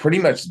pretty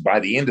much by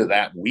the end of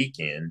that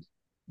weekend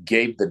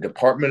gave the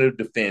Department of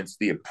Defense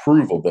the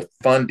approval, the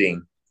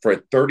funding for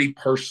a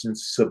 30-person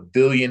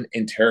civilian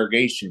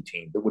interrogation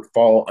team that would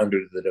fall under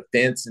the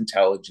Defense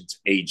Intelligence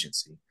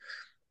Agency.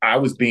 I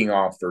was being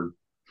offered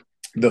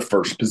the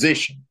first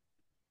position.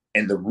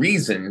 And the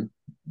reason,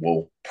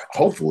 well,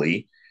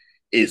 hopefully,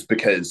 is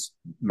because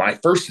my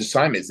first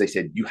assignment is they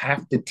said, you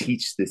have to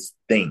teach this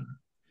thing.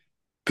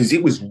 Because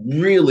it was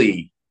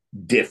really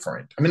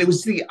different. I mean, it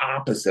was the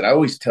opposite. I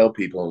always tell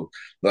people,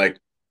 like,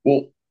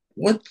 well,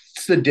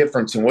 what's the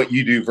difference in what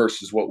you do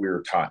versus what we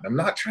were taught? And I'm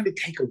not trying to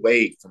take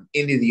away from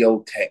any of the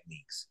old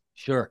techniques.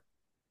 Sure.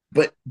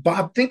 But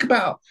Bob, think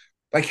about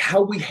like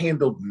how we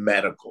handled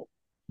medical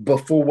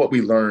before what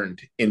we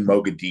learned in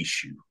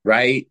Mogadishu,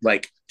 right?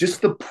 Like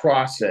just the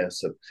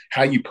process of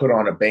how you put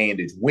on a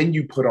bandage, when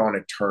you put on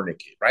a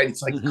tourniquet, right?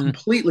 It's like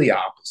completely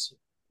opposite.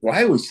 Well,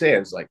 I always say, I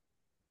was like,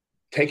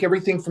 take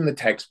everything from the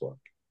textbook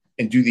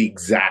and do the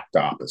exact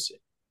opposite,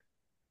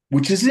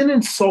 which is an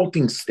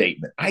insulting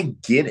statement. I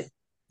get it.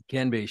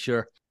 Can be,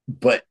 sure.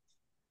 But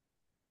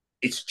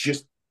it's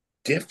just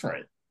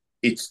different.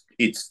 It's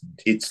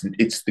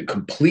the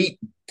complete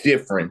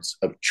difference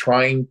of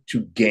trying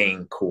to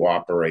gain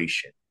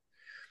cooperation.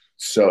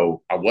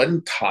 So I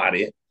wasn't taught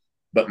it,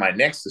 but my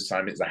next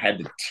assignment is I had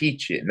to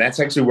teach it. And that's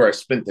actually where I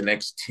spent the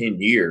next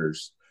 10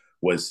 years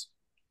was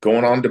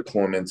going on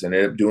deployments and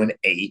ended up doing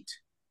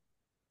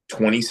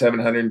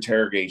 2,700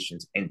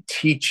 interrogations and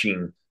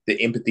teaching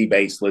the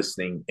empathy-based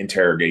listening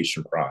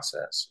interrogation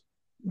process.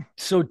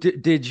 So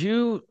did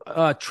you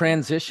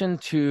transition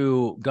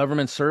to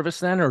government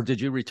service then, or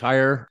did you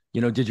retire?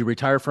 Did you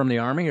retire from the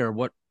Army, or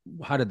what?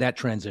 How did that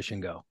transition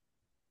go?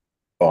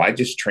 Oh, I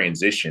just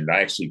transitioned. I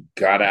actually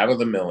got out of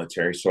the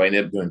military, so I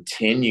ended up doing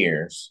 10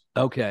 years.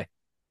 Okay.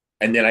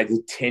 And then I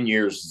did 10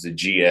 years as a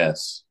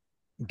GS.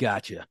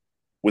 Gotcha.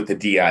 With the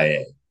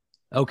DIA.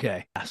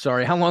 Okay.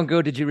 Sorry, how long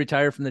ago did you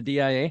retire from the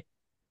DIA?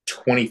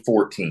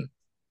 2014.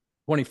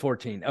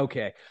 2014.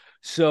 Okay.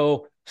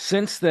 So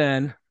since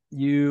then,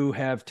 you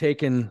have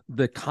taken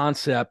the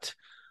concept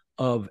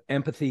of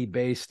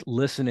empathy-based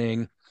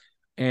listening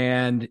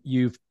and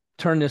you've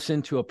turned this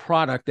into a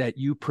product that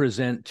you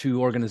present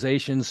to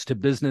organizations, to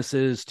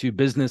businesses, to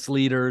business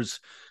leaders,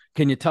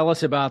 Can you tell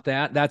us about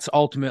that? That's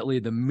ultimately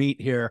the meat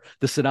here.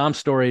 The Saddam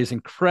story is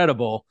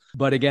incredible.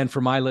 But again,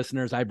 for my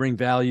listeners, I bring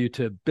value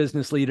to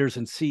business leaders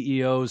and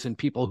CEOs and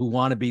people who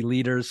want to be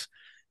leaders.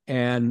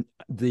 And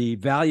the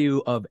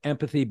value of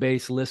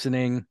empathy-based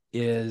listening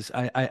is,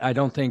 I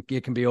don't think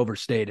it can be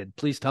overstated.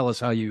 Please tell us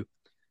how you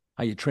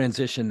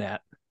transition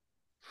that.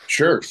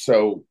 Sure.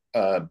 So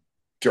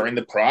during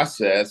the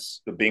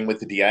process of being with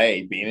the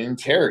DIA, being an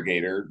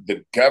interrogator,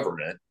 the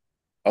government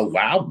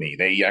allowed me.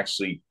 They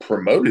actually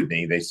promoted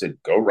me. They said,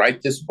 go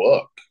write this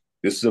book.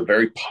 This is a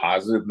very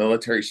positive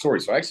military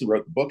story. So I actually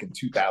wrote the book in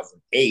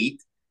 2008. It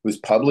was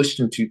published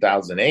in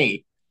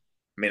 2008.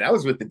 I mean, I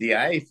was with the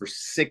DIA for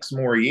 6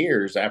 more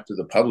years after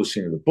the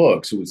publishing of the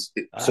book. So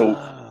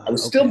I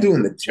was still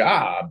doing the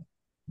job,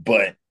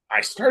 but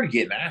I started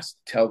getting asked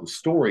to tell the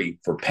story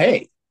for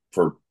pay,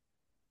 for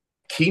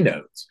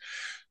keynotes.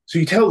 So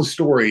you tell the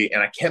story,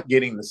 and I kept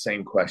getting the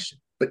same question,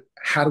 but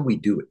how do we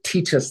do it?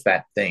 Teach us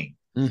that thing.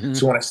 Mm-hmm.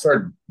 So when I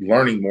started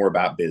learning more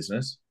about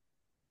business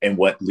and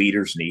what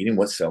leaders need and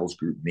what sales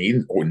group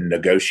need or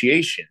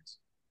negotiations,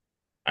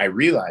 I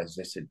realized,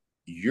 I said,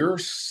 you're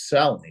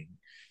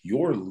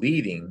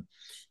leading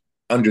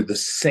under the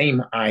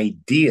same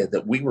idea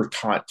that we were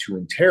taught to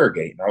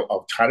interrogate. And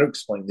I'll try to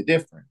explain the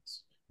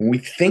difference. When we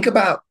think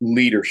about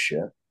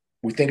leadership,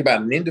 we think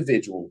about an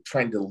individual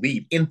trying to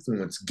lead,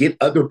 influence, get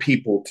other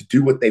people to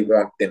do what they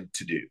want them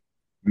to do.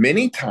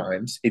 Many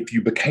times, if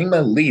you became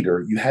a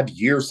leader, you have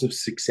years of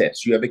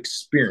success, you have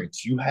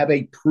experience, you have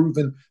a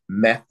proven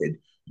method,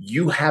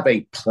 you have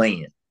a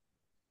plan,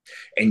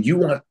 and you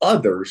want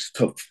others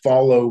to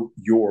follow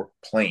your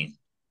plan.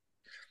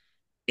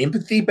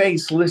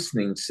 Empathy-based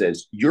listening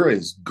says you're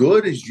as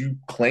good as you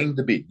claim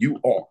to be. You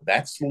are.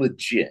 That's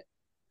legit.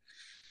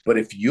 But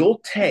if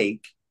you'll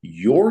take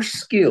your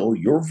skill,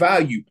 your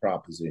value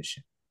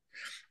proposition,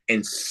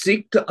 and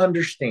seek to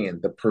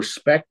understand the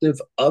perspective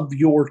of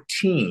your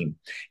team,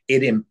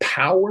 it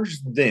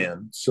empowers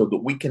them so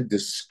that we can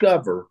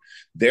discover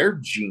their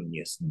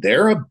genius,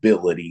 their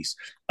abilities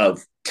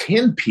of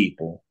 10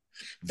 people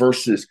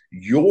versus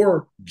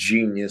your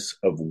genius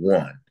of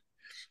 1.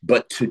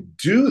 But to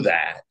do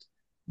that,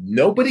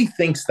 nobody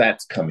thinks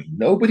that's coming.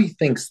 Nobody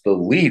thinks the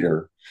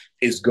leader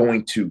is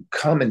going to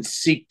come and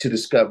seek to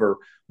discover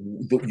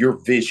your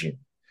vision.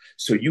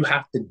 So you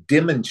have to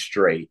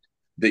demonstrate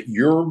that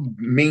your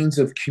means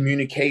of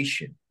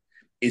communication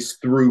is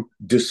through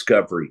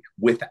discovery,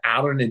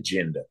 without an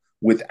agenda,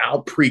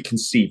 without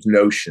preconceived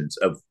notions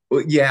of,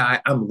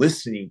 I'm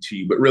listening to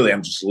you, but really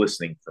I'm just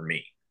listening for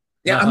me.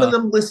 Yeah, I'm going to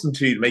listen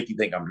to you to make you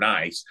think I'm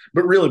nice,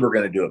 but really we're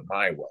going to do it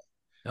my way.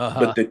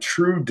 But the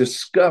true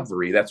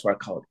discovery, that's why I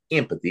call it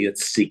empathy.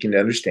 It's seeking to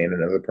understand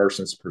another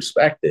person's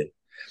perspective.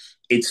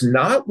 It's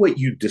not what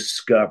you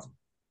discover.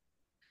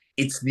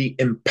 It's the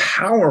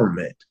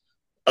empowerment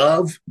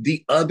of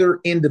the other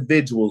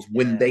individuals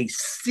when they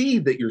see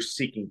that you're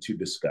seeking to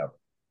discover.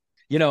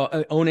 You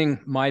know,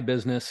 owning my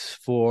business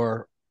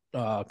for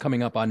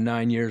coming up on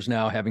 9 years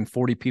now, having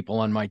 40 people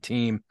on my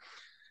team,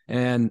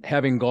 and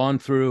having gone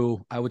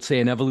through, I would say,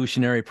 an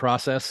evolutionary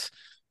process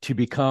to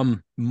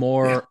become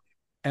more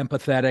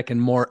empathetic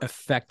and more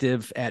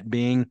effective at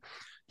being,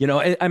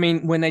 I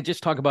mean, when they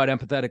just talk about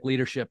empathetic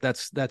leadership,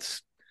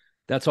 that's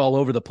all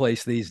over the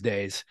place these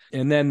days.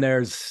 And then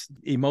there's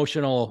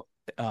emotional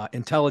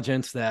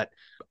intelligence that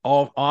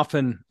all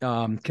often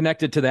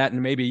connected to that,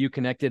 and maybe you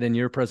connected in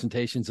your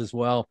presentations as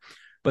well.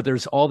 But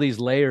there's all these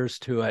layers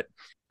to it.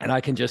 And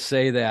I can just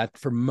say that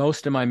for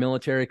most of my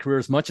military career,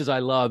 as much as I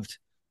loved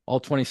all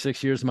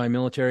 26 years of my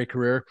military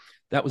career,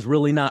 that was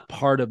really not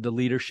part of the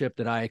leadership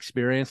that I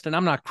experienced. And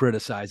I'm not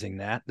criticizing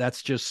that.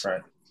 That's just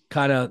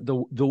kind of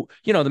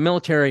the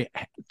military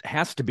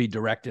has to be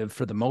directive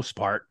for the most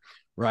part,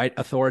 right?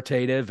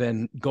 Authoritative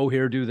and go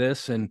here, do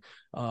this. And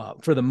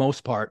for the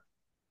most part.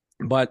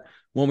 But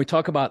when we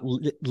talk about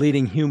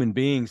leading human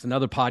beings,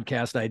 another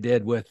podcast I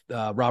did with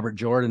Robert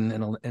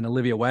Jordan and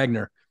Olivia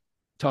Wagner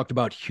talked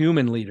about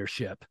human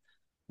leadership.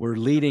 We're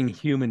leading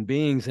human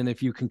beings. And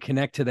if you can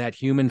connect to that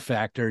human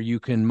factor, you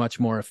can much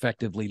more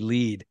effectively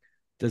lead.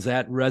 Does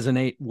that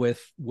resonate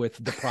with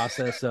the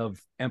process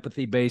of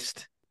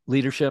empathy-based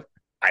leadership?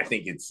 I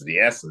think it's the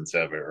essence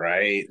of it,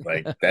 right?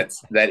 Like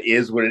that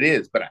is what it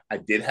is. But I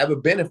did have a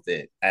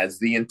benefit as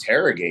the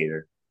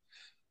interrogator.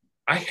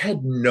 I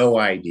had no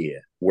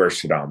idea where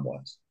Saddam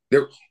was.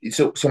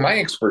 So my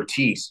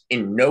expertise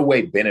in no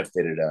way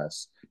benefited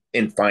us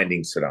in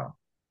finding Saddam.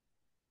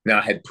 Now,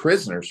 I had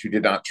prisoners who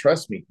did not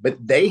trust me, but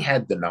they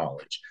had the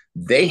knowledge.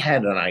 They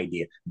had an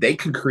idea. They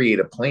could create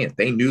a plan.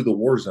 They knew the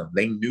war zone.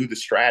 They knew the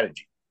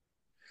strategy.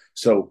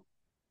 So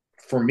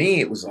for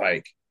me, it was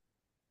like,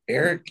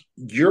 Eric,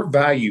 your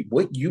value,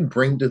 what you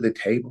bring to the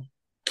table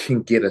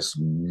can get us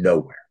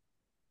nowhere.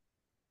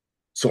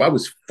 So I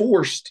was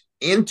forced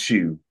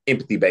into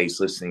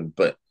empathy-based listening,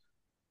 but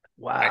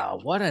wow,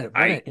 what an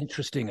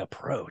interesting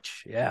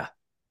approach. Yeah.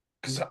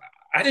 Because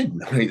I didn't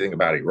know anything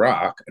about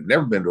Iraq. I'd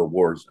never been to a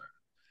war zone.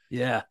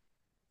 Yeah.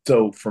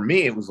 So for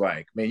me, it was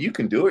like, man, you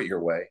can do it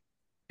your way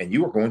and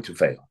you are going to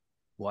fail.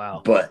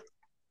 Wow. But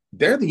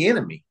they're the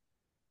enemy.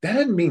 that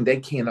doesn't mean they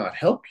cannot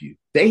help you.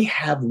 They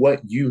have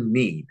what you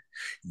need.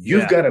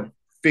 You've Yeah. got to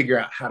figure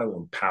out how to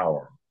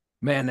empower them.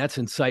 Man, that's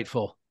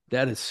insightful.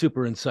 That is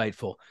super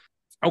insightful.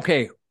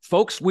 Okay,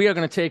 folks, we are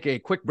going to take a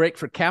quick break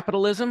for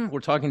capitalism. We're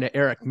talking to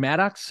Eric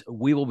Maddox.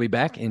 We will be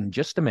back in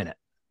just a minute.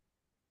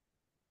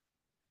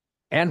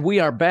 And we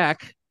are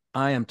back.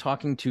 I am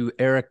talking to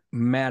Eric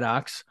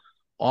Maddox,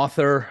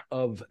 author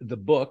of the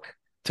book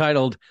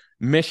titled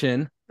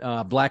Mission,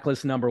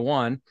 Blacklist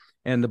 #1.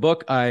 And the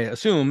book, I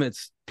assume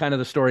it's kind of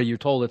the story you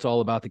told. It's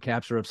all about the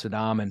capture of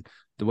Saddam and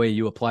the way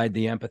you applied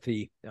the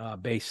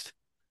empathy-based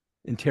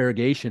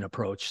interrogation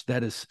approach.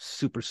 That is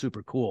super,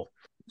 super cool.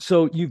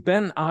 So you've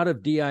been out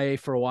of DIA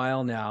for a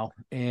while now,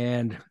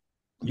 and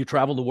you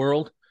travel the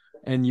world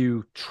and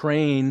you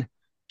train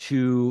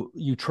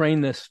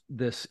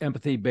this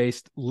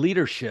empathy-based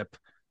leadership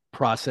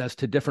process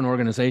to different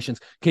organizations.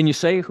 Can you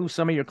say who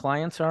some of your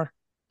clients are?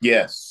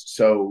 Yes.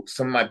 So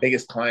some of my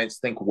biggest clients,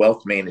 think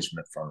wealth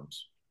management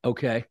firms.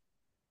 Okay.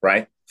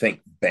 Right?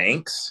 Think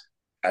banks,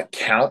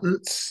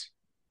 accountants,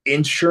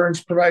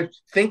 insurance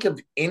providers. Think of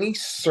any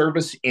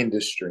service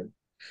industry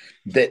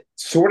that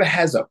sort of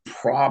has a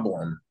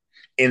problem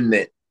in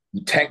that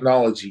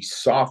technology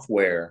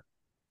software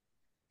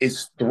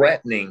is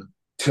threatening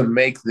to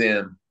make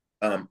them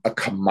a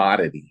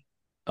commodity.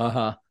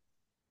 Uh-huh.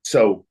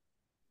 So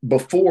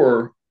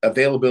before,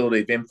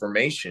 availability of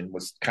information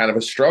was kind of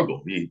a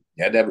struggle. You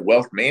had to have a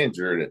wealth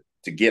manager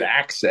to get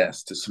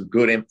access to some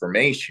good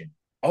information.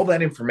 All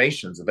that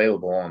information is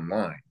available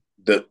online.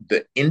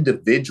 The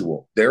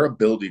individual, their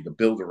ability to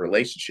build a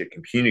relationship,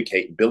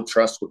 communicate, and build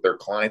trust with their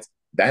clients,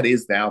 that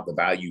is now the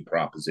value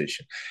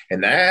proposition.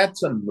 And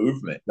that's a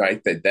movement,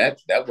 right?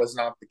 That was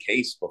not the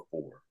case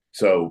before.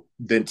 So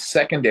the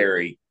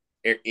secondary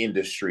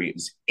industry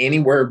is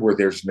anywhere where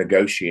there's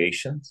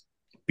negotiations,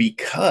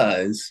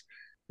 because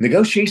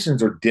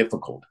negotiations are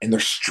difficult and they're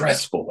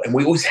stressful, and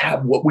we always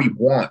have what we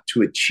want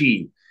to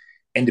achieve.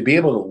 And to be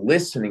able to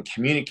listen and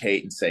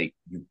communicate and say,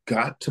 you've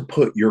got to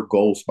put your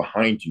goals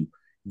behind you.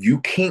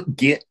 You can't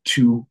get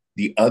to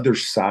the other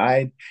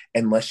side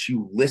unless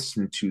you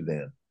listen to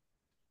them,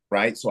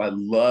 right? So I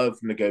love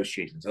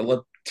negotiations. I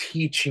love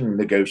teaching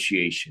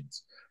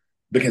negotiations,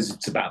 because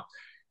it's about,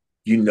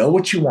 you know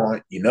what you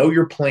want, you know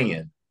your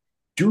plan.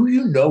 Do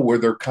you know where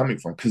they're coming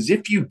from? Because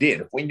if you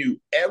did, if we knew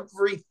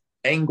every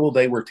angle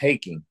they were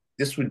taking,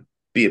 this would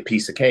be a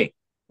piece of cake.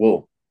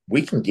 Well,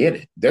 we can get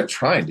it. They're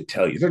trying to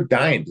tell you. They're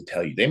dying to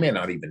tell you. They may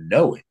not even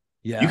know it.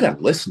 Yeah. You got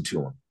to listen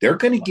to them. They're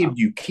going to give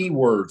you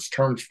keywords,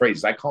 terms,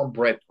 phrases. I call them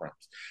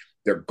breadcrumbs.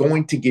 They're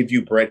going to give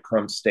you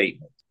breadcrumb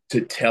statements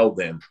to tell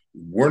them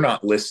we're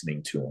not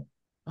listening to them.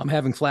 I'm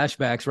having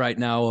flashbacks right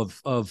now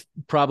of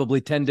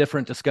probably 10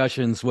 different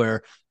discussions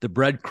where the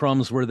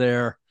breadcrumbs were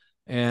there,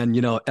 and,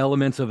 you know,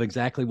 elements of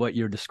exactly what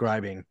you're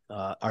describing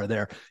are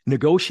there.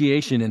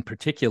 Negotiation in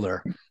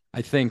particular,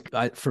 I think,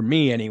 for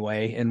me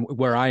anyway, and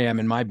where I am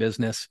in my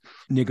business,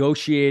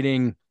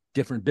 negotiating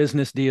different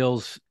business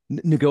deals,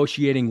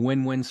 negotiating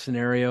win-win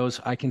scenarios,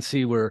 I can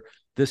see where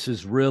this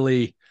is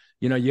really,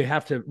 you know, you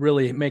have to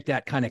really make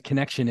that kind of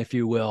connection, if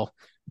you will,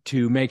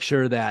 to make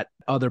sure that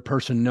other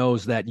person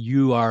knows that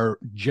you are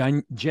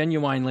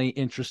genuinely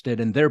interested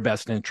in their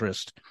best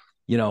interest,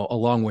 you know,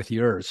 along with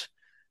yours.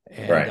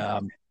 And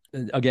right.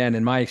 Again,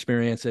 in my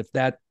experience, if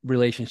that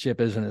relationship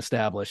isn't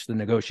established, the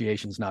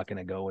negotiation's not going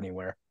to go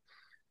anywhere.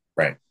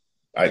 Right.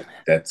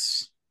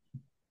 That's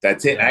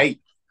it. Yeah.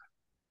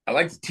 I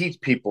like to teach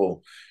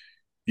people,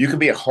 you can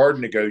be a hard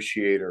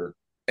negotiator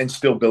and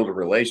still build a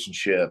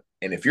relationship.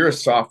 And if you're a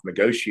soft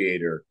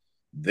negotiator,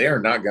 they're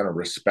not going to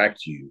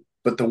respect you.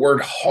 But the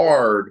word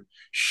hard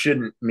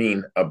shouldn't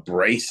mean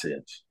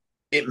abrasive.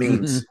 It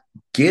means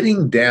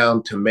getting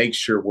down to make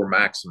sure we're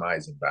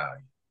maximizing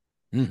value.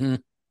 Mm-hmm.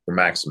 We're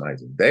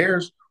maximizing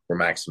theirs. We're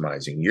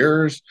maximizing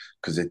yours.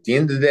 Because at the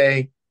end of the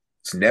day,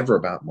 it's never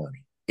about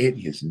money. It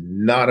is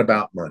not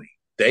about money.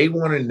 They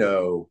want to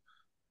know,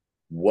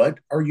 what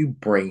are you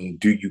bringing?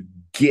 Do you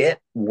get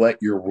what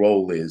your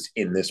role is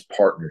in this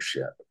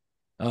partnership?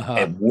 Uh-huh.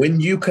 And when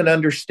you can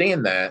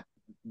understand that,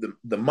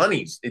 the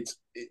money's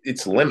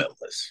it's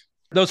limitless.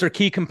 Those are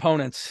key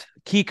components,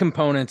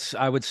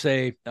 I would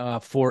say,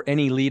 for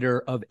any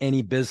leader of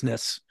any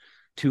business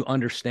to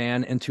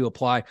understand and to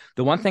apply.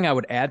 The one thing I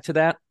would add to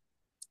that,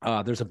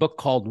 there's a book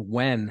called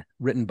When,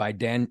 written by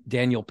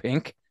Daniel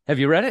Pink. Have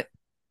you read it?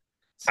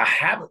 I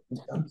haven't.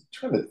 I'm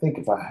trying to think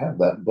if I have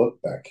that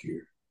book back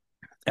here.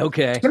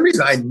 Okay. For some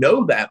reason, I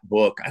know that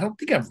book. I don't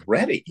think I've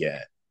read it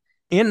yet.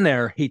 In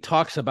there, he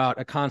talks about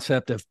a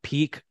concept of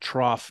peak,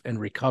 trough, and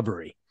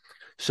recovery.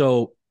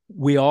 So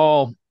we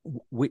all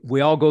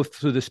go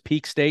through this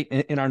peak state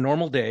in our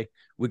normal day.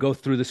 We go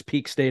through this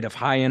peak state of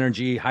high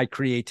energy, high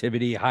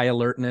creativity, high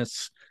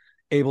alertness,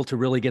 able to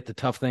really get the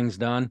tough things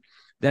done.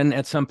 Then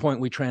at some point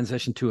we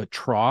transition to a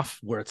trough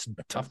where it's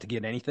tough to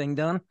get anything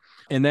done.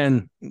 And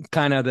then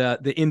kind of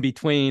the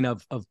in-between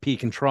of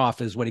peak and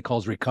trough is what he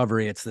calls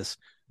recovery. It's this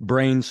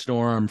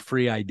brainstorm,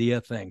 free idea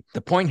thing.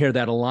 The point here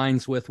that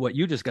aligns with what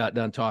you just got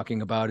done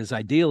talking about is,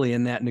 ideally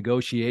in that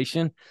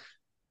negotiation,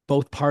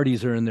 both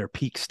parties are in their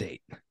peak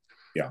state.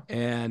 Yeah.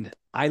 And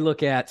I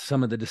look at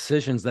some of the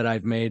decisions that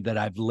I've made that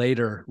I've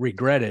later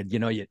regretted.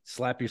 You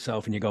slap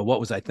yourself and you go, what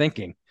was I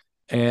thinking?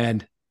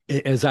 And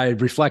as I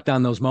reflect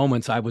on those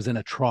moments, I was in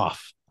a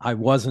trough. I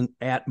wasn't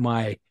at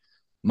my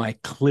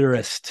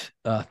clearest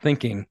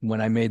thinking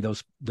when I made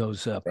those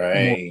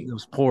Right.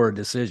 poor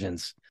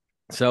decisions.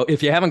 So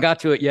if you haven't got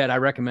to it yet, I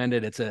recommend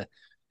it. It's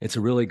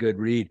a really good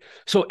read.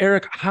 So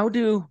Eric, how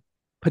do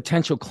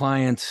potential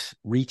clients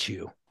reach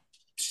you?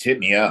 Just hit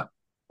me up.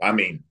 I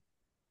mean,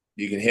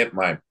 you can hit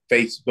my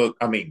Facebook,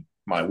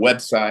 my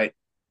website,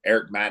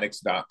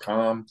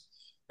 ericmaddox.com,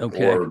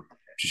 Okay. or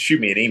just shoot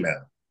me an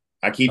email.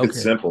 I keep it Okay.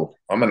 simple.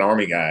 I'm an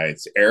Army guy.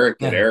 It's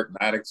Eric at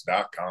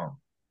ericmaddox.com.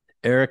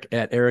 Eric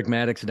at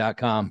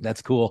ericmaddox.com.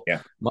 That's cool.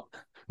 Yeah.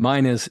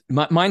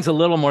 Mine's a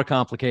little more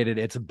complicated.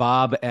 It's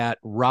Bob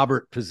at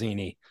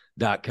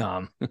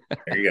robertpizzini.com.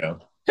 There you go.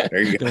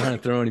 There you go. Don't want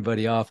to throw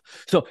anybody off.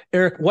 So,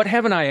 Eric, what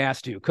haven't I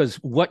asked you? Because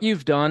what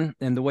you've done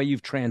and the way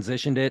you've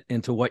transitioned it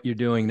into what you're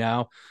doing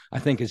now, I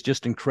think is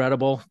just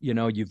incredible.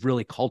 You've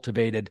really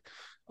cultivated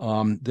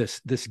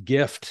this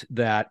gift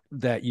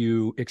that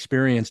you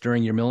experienced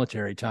during your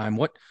military time.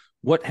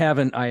 What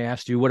haven't I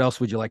asked you? What else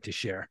would you like to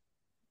share?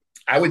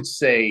 I would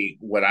say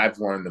what I've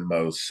learned the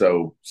most.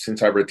 So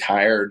since I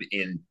retired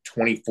in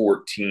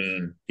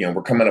 2014,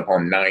 we're coming up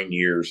on 9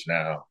 years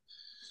now.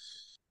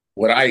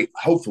 What I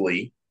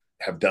hopefully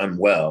have done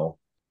well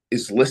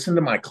is listen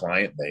to my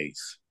client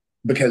base,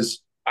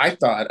 because I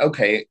thought,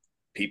 okay,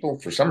 people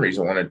for some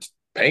reason wanted to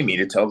pay me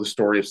to tell the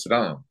story of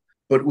Saddam,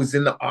 but it was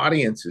in the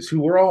audiences who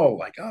were all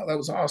like, oh, that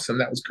was awesome.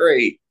 That was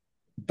great.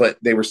 But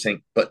they were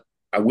saying, but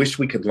I wish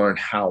we could learn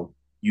how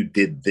you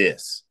did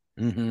this.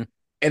 Mm-hmm.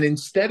 And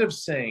instead of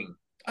saying,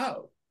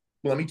 oh,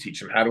 well, let me teach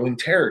them how to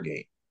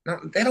interrogate. No,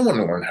 they don't want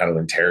to learn how to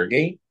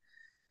interrogate.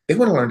 They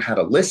want to learn how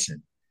to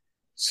listen.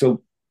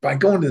 So by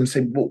going to them and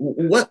saying,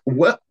 well,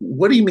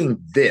 what do you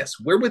mean this?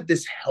 Where would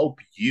this help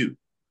you?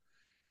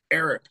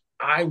 Eric,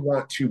 I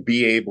want to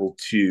be able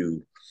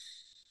to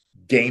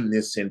gain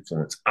this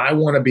influence. I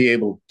want to be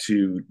able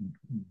to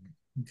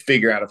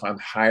figure out if I'm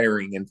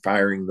hiring and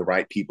firing the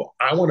right people.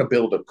 I want to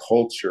build a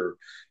culture.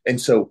 And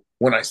so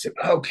when I said,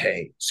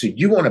 okay, so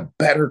you want to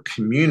better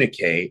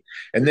communicate.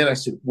 And then I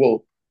said,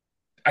 well,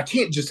 I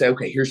can't just say,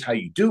 okay, here's how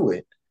you do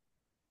it.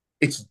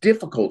 It's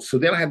difficult. So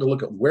then I had to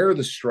look at where are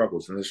the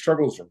struggles, and the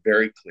struggles are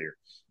very clear.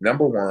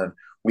 Number one,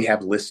 we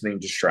have listening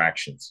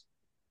distractions.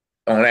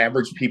 On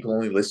average, people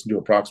only listen to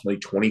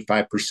approximately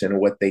 25% of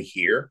what they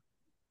hear.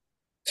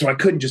 So I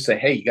couldn't just say,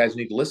 hey, you guys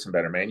need to listen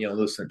better, man. You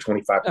only listen to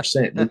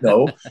 25%.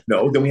 No.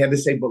 Then we had to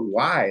say, but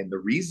why? And the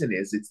reason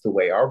is it's the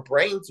way our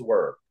brains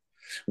work.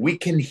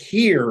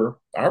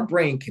 Our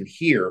brain can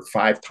hear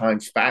 5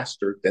 times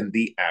faster than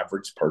the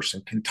average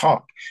person can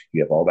talk.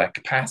 You have all that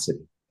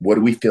capacity. What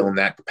do we feel in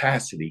that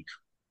capacity?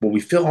 Well,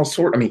 we feel all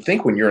sorts.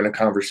 Think when you're in a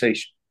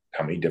conversation,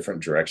 how many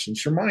different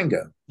directions your mind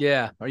go?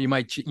 Yeah. Or you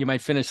might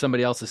finish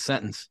somebody else's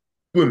sentence.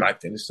 We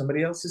might finish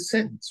somebody else's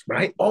sentence,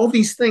 right? All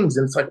these things.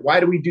 And it's like,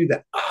 why do we do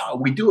that?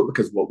 We do it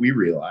because what we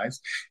realize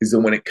is that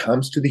when it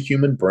comes to the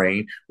human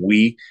brain,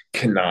 we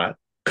cannot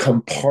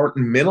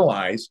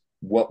compartmentalize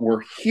what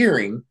we're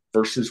hearing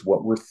versus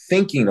what we're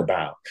thinking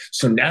about.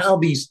 So now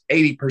these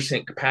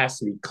 80%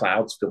 capacity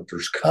clouds,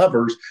 filters,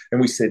 covers, and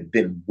we said,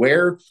 then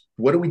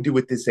what do we do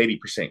with this 80%?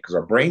 Because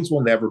our brains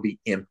will never be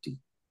empty.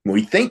 When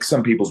we think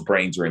some people's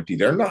brains are empty,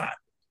 they're not.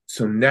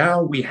 So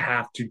now we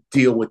have to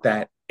deal with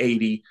that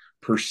 80%.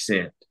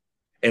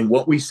 And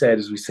what we said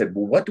is,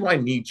 well, what do I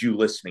need you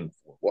listening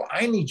for? Well,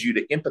 I need you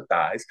to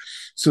empathize.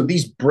 So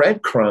these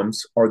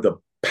breadcrumbs are the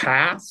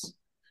paths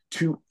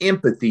to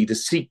empathy, to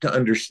seek to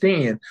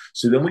understand.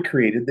 So then we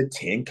created the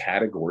 10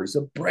 categories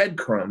of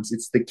breadcrumbs.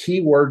 It's the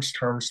keywords,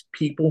 terms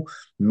people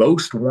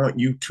most want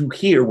you to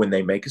hear when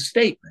they make a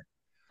statement.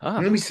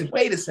 And then we said,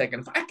 wait a second,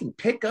 if I can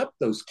pick up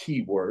those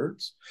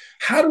keywords,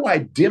 how do I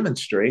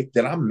demonstrate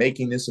that I'm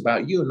making this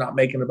about you and not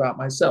making it about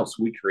myself?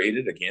 So we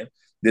created, again,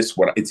 it's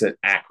an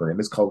acronym.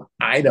 It's called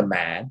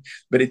IDAMAD,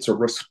 but it's a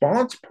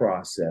response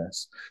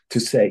process to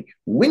say,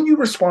 when you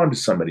respond to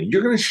somebody,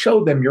 you're going to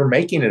show them you're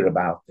making it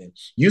about them.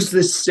 Use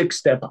this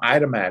 6-step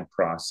IDAMAD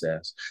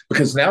process,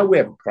 because now we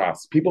have a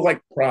process. People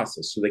like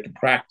process so they can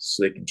practice,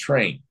 so they can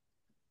train.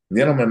 And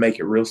then I'm going to make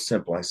it real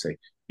simple. I say,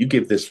 you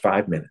give this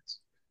 5 minutes.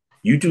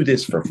 You do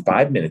this for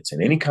 5 minutes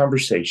in any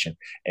conversation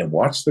and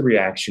watch the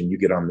reaction you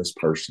get on this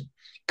person,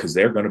 because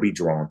they're going to be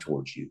drawn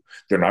towards you.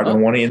 They're not going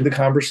to want to end the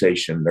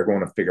conversation. They're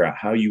going to figure out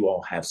how you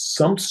all have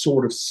some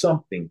sort of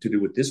something to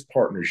do with this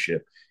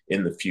partnership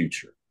in the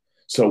future.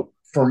 So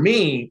for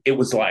me, it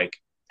was like,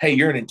 hey,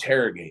 you're an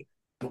interrogator,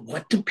 but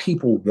what do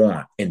people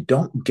want? And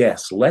don't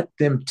guess. Let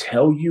them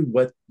tell you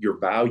what your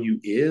value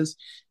is.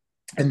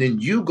 And then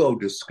you go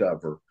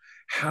discover,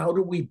 how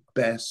do we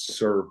best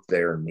serve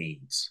their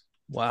needs?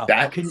 Wow.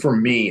 That for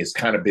me has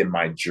kind of been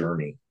my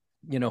journey.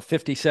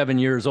 57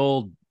 years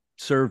old,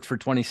 served for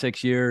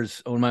 26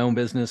 years, own my own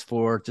business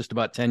for just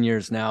about 10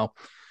 years now.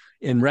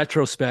 In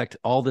retrospect,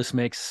 all this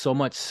makes so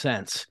much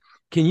sense.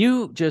 Can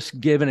you just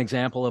give an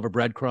example of a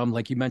breadcrumb?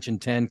 Like you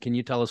mentioned 10. Can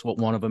you tell us what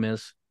one of them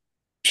is?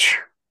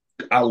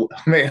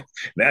 Man,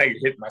 now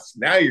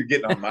you're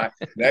getting on my,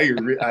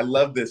 I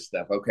love this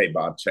stuff. Okay,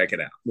 Bob, check it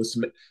out.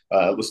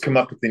 Let's come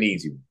up with an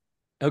easy one.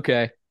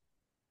 Okay.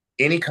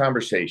 Any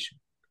conversation,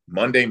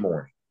 Monday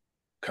morning,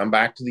 come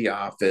back to the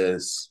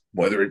office,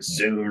 whether it's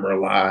Zoom or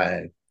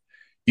live,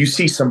 you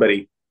see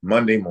somebody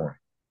Monday morning,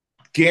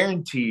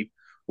 guaranteed,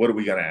 what are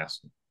we going to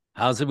ask them?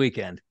 How's the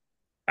weekend?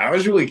 How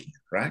was your weekend,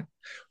 right?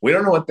 We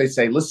don't know what they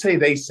say. Let's say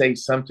they say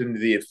something to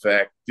the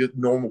effect, just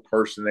normal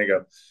person, they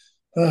go,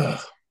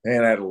 oh,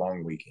 man, I had a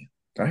long weekend,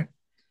 right?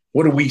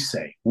 What do we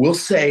say? We'll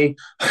say,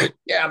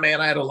 yeah, man,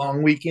 I had a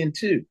long weekend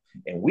too.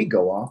 And we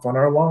go off on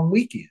our long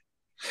weekend.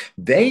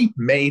 They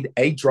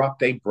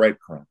dropped a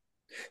breadcrumb.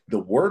 The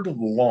word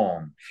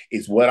long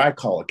is what I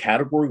call a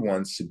category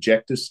 1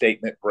 subjective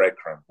statement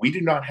breadcrumb. We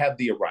do not have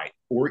the right,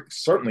 or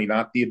certainly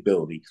not the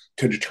ability,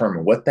 to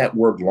determine what that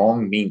word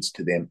long means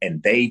to them,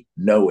 and they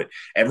know it.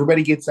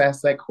 Everybody gets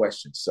asked that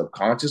question.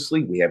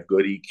 Subconsciously, we have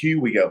good EQ.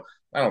 We go,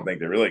 I don't think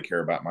they really care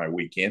about my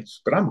weekend,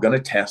 but I'm going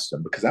to test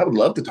them because I would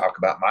love to talk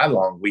about my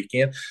long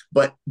weekend.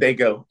 But they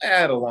go, I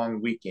had a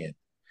long weekend.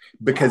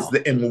 Because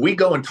and when we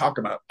go and talk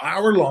about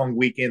our long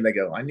weekend, they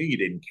go, I knew you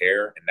didn't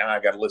care, and now I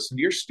got to listen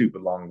to your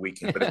stupid long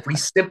weekend. But if we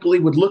simply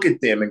would look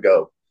at them and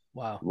go,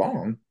 wow,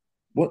 long?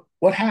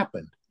 What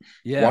happened?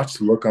 Yeah. Watch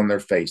the look on their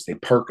face. They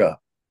perk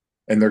up,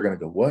 and they're going to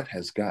go, what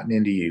has gotten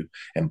into you?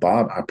 And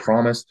Bob, I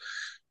promise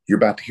you're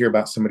about to hear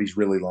about somebody's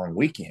really long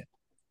weekend.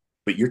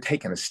 But you're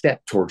taking a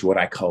step towards what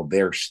I call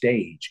their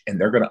stage, and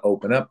they're going to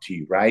open up to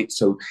you, right?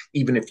 So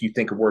even if you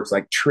think of words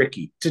like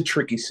tricky, it's a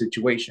tricky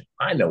situation.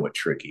 I know what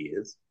tricky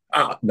is.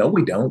 No,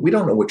 we don't. We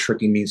don't know what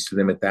tricky means to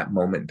them at that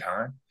moment in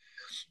time.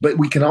 But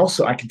we can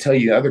also, I can tell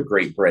you other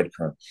great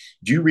breadcrumb.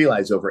 Do you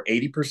realize over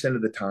 80%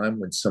 of the time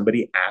when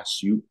somebody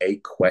asks you a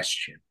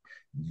question,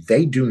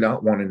 they do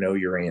not want to know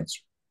your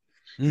answer.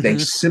 Mm-hmm. They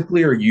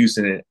simply are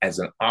using it as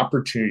an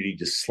opportunity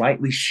to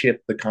slightly shift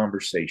the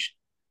conversation,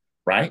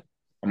 right?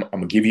 I'm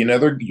going to give you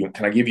another.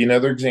 Can I give you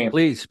another example?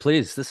 Please.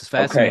 This is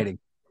fascinating. Okay.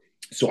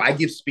 So I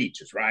give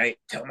speeches, right?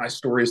 Tell my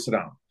story of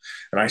Saddam.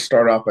 And I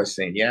start off by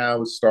saying, I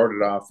was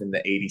started off in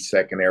the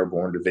 82nd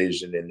Airborne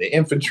Division in the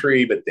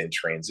infantry, but then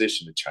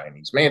transitioned to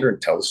Chinese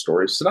Mandarin, tell the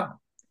story of Saddam.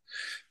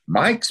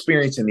 My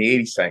experience in the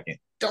 82nd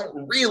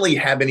don't really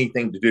have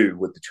anything to do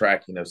with the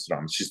tracking of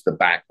Saddam. It's just the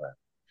background.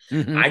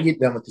 Mm-hmm. I get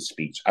done with the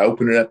speech. I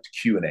open it up to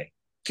Q&A.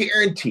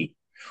 Guaranteed.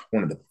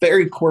 One of the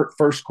very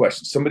first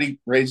questions,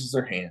 somebody raises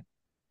their hand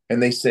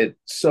and they said,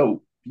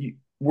 so you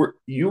were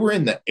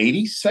in the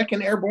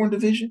 82nd Airborne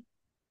Division?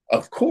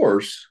 Of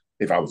course,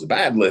 if I was a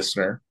bad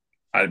listener,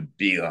 I'd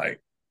be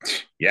like,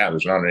 yeah,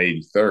 there's not an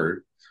 83rd.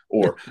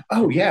 Or,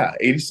 oh, yeah,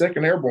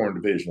 82nd Airborne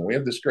Division. We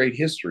have this great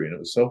history, and it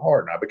was so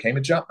hard, and I became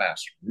a jump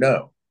master.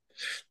 No,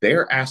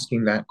 they're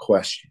asking that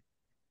question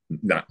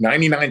not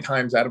 99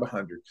 times out of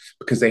 100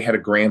 because they had a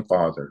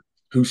grandfather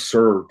who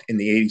served in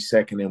the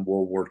 82nd in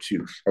World War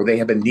II, or they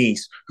have a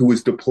niece who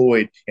was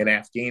deployed in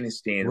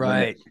Afghanistan.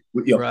 Right.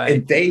 Right.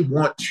 And they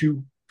want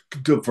to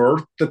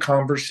divert the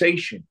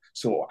conversation.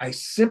 So I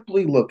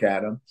simply look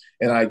at them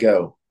and I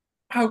go,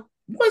 I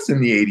was in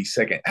the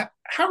 82nd.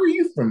 How are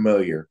you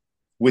familiar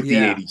with the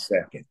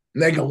 82nd?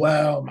 And they go,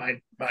 well,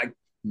 my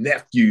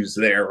nephew's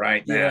there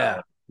right now.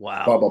 Yeah.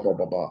 Wow. Blah, blah, blah,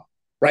 blah, blah.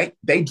 Right?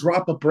 They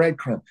drop a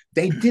breadcrumb.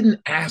 They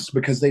didn't ask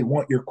because they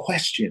want your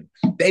question.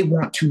 They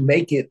want to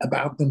make it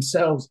about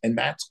themselves. And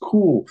that's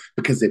cool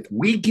because if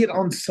we get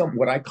on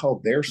what I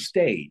call their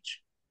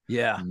stage,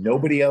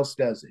 nobody else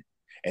does it.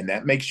 And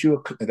that makes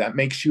you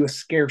a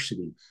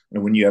scarcity.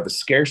 And when you have a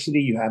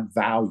scarcity, you have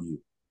value.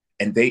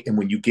 And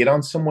when you get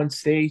on someone's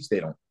stage,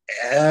 they don't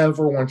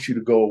ever want you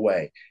to go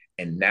away.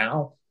 And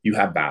now you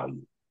have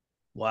value.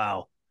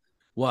 Wow.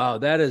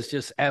 That is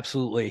just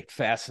absolutely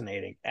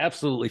fascinating.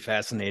 Absolutely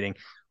fascinating.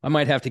 I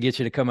might have to get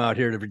you to come out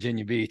here to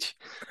Virginia Beach.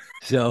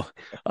 So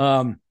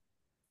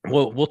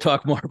we'll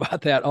talk more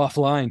about that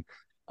offline.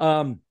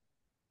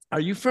 Are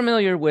you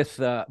familiar with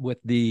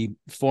the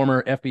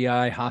former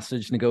FBI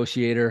hostage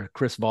negotiator,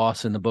 Chris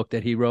Voss, and the book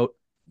that he wrote?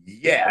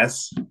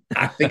 Yes.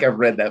 I think I've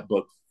read that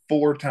book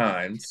 4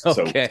 times.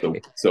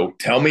 Okay. So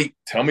tell me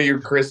your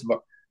Chris Voss.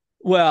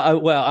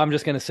 Well, I'm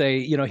just going to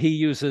say, he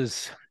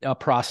uses a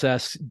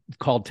process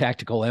called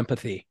tactical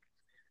empathy.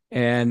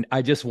 And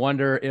I just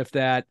wonder if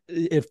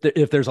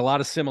there's a lot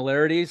of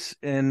similarities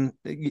and,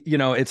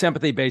 it's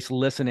empathy-based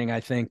listening, I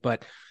think,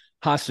 but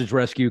hostage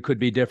rescue could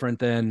be different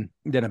than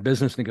a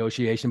business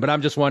negotiation. But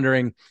I'm just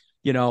wondering,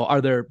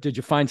 did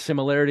you find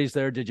similarities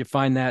there? Did you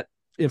find that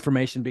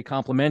information be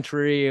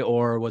complementary,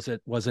 or was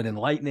it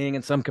enlightening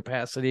in some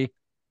capacity?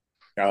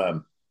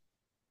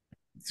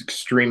 It's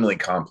extremely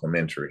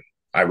complementary.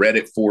 I read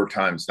it 4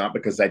 times, not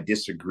because I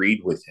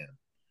disagreed with him,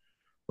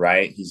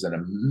 right? He's an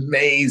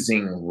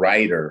amazing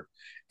writer.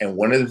 And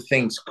one of the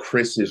things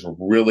Chris is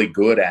really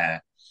good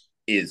at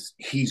is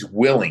he's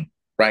willing,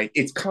 right?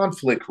 It's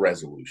conflict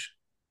resolution.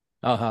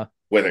 Uh-huh.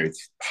 Whether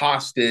it's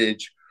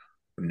hostage,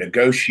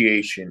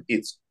 negotiation,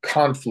 it's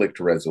conflict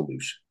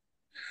resolution.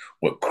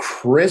 What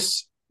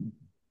Chris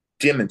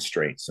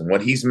demonstrates and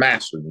what he's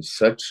mastered, is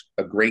such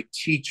a great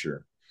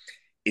teacher,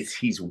 is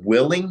he's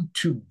willing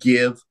to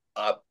give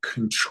up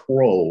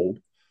control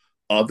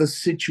of a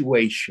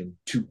situation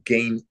to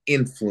gain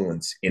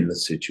influence in the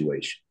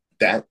situation.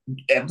 That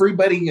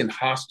everybody in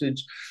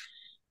hostage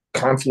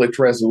conflict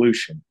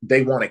resolution,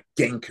 they want to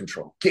gain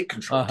control, get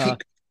control,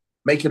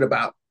 make it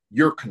about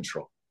your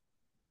control.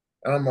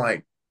 And I'm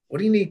like, what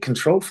do you need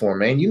control for,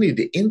 man? You need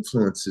to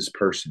influence this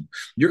person.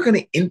 You're going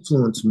to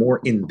influence more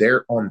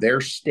on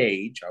their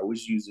stage. I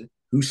always use it.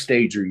 Whose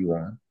stage are you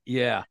on?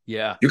 Yeah.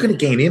 You're going to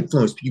gain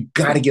influence, but you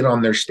got to get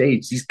on their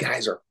stage. These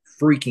guys are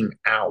freaking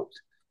out.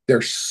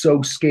 They're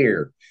so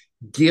scared.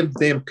 Give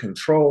them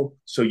control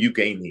so you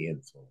gain the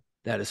influence.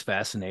 That is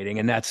fascinating.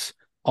 And that's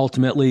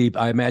ultimately,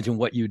 I imagine,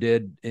 what you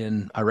did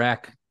in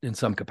Iraq in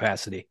some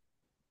capacity.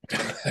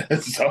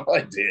 That's all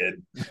I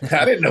did.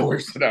 I didn't know where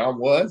Saddam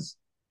was.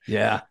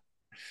 Yeah.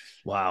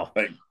 Wow.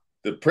 Like,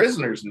 the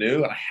prisoners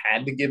knew I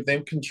had to give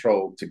them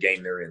control to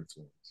gain their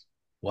influence.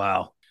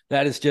 Wow.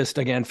 That is just,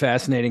 again,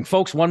 fascinating.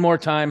 Folks, one more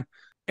time,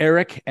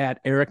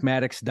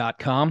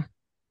 eric@ericmaddox.com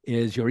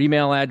is your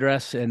email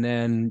address. And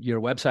then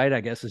your website,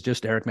 I guess, is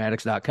just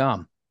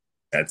ericmaddox.com.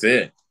 That's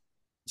it.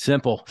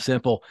 Simple.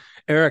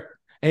 Eric,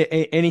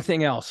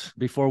 anything else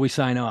before we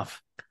sign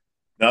off?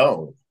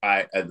 No,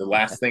 the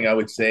last thing I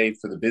would say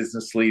for the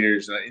business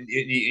leaders,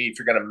 if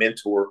you're going to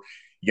mentor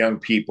young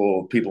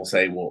people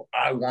say, well,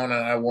 I want to,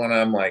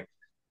 I'm like,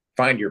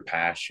 find your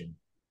passion.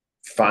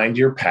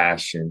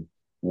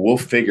 We'll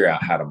figure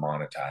out how to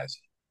monetize it.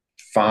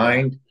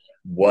 Find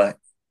what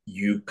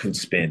you can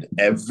spend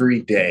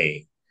every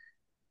day,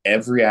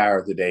 every hour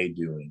of the day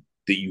doing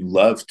that you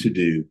love to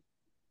do.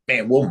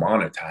 Man, we'll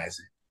monetize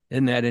it.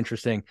 Isn't that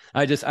interesting?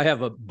 I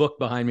have a book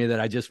behind me that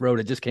I just wrote.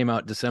 It just came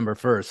out December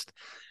 1st.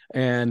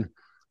 And,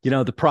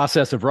 the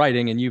process of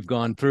writing, and you've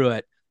gone through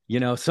it,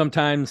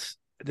 sometimes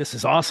this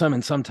is awesome.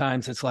 And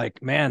sometimes it's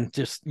like, man,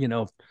 just,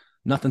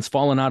 nothing's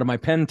falling out of my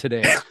pen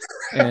today.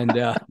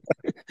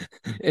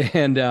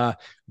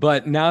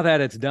 But now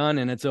that it's done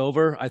and it's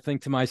over, I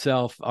think to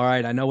myself, all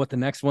right, I know what the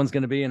next one's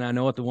going to be. And I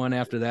know what the one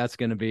after that's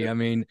going to be. I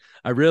mean,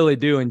 I really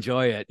do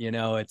enjoy it.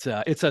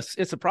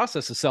 It's a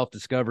process of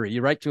self-discovery.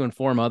 You write to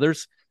inform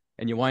others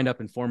and you wind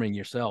up informing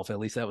yourself. At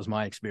least that was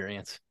my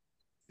experience.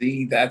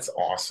 See, that's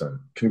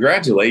awesome.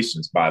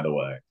 Congratulations, by the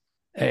way.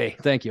 Hey,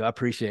 thank you. I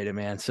appreciate it,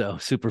 man. So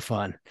super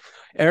fun.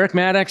 Eric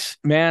Maddox,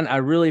 man, I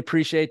really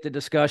appreciate the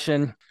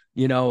discussion.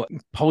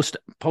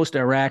 Post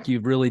Iraq,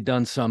 you've really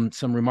done some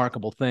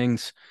remarkable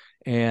things,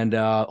 and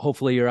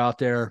hopefully you're out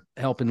there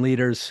helping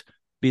leaders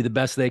be the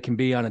best they can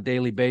be on a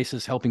daily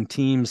basis, helping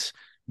teams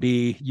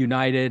be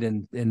united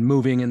and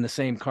moving in the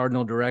same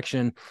cardinal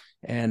direction.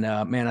 And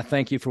man, I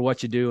thank you for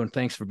what you do, and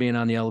thanks for being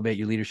on the Elevate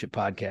Your Leadership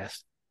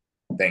podcast.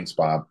 Thanks,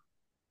 Bob.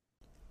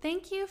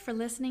 Thank you for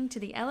listening to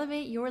the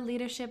Elevate Your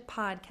Leadership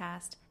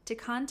podcast. To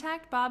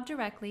contact Bob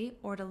directly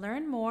or to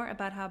learn more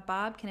about how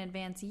Bob can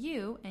advance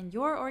you and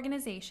your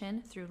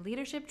organization through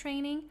leadership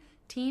training,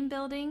 team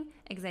building,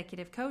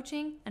 executive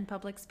coaching, and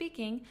public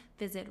speaking,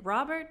 visit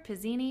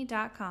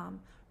robertpizzini.com.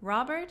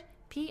 Robert,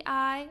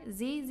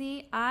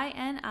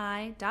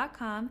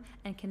 Pizzini.com,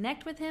 and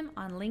connect with him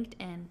on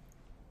LinkedIn.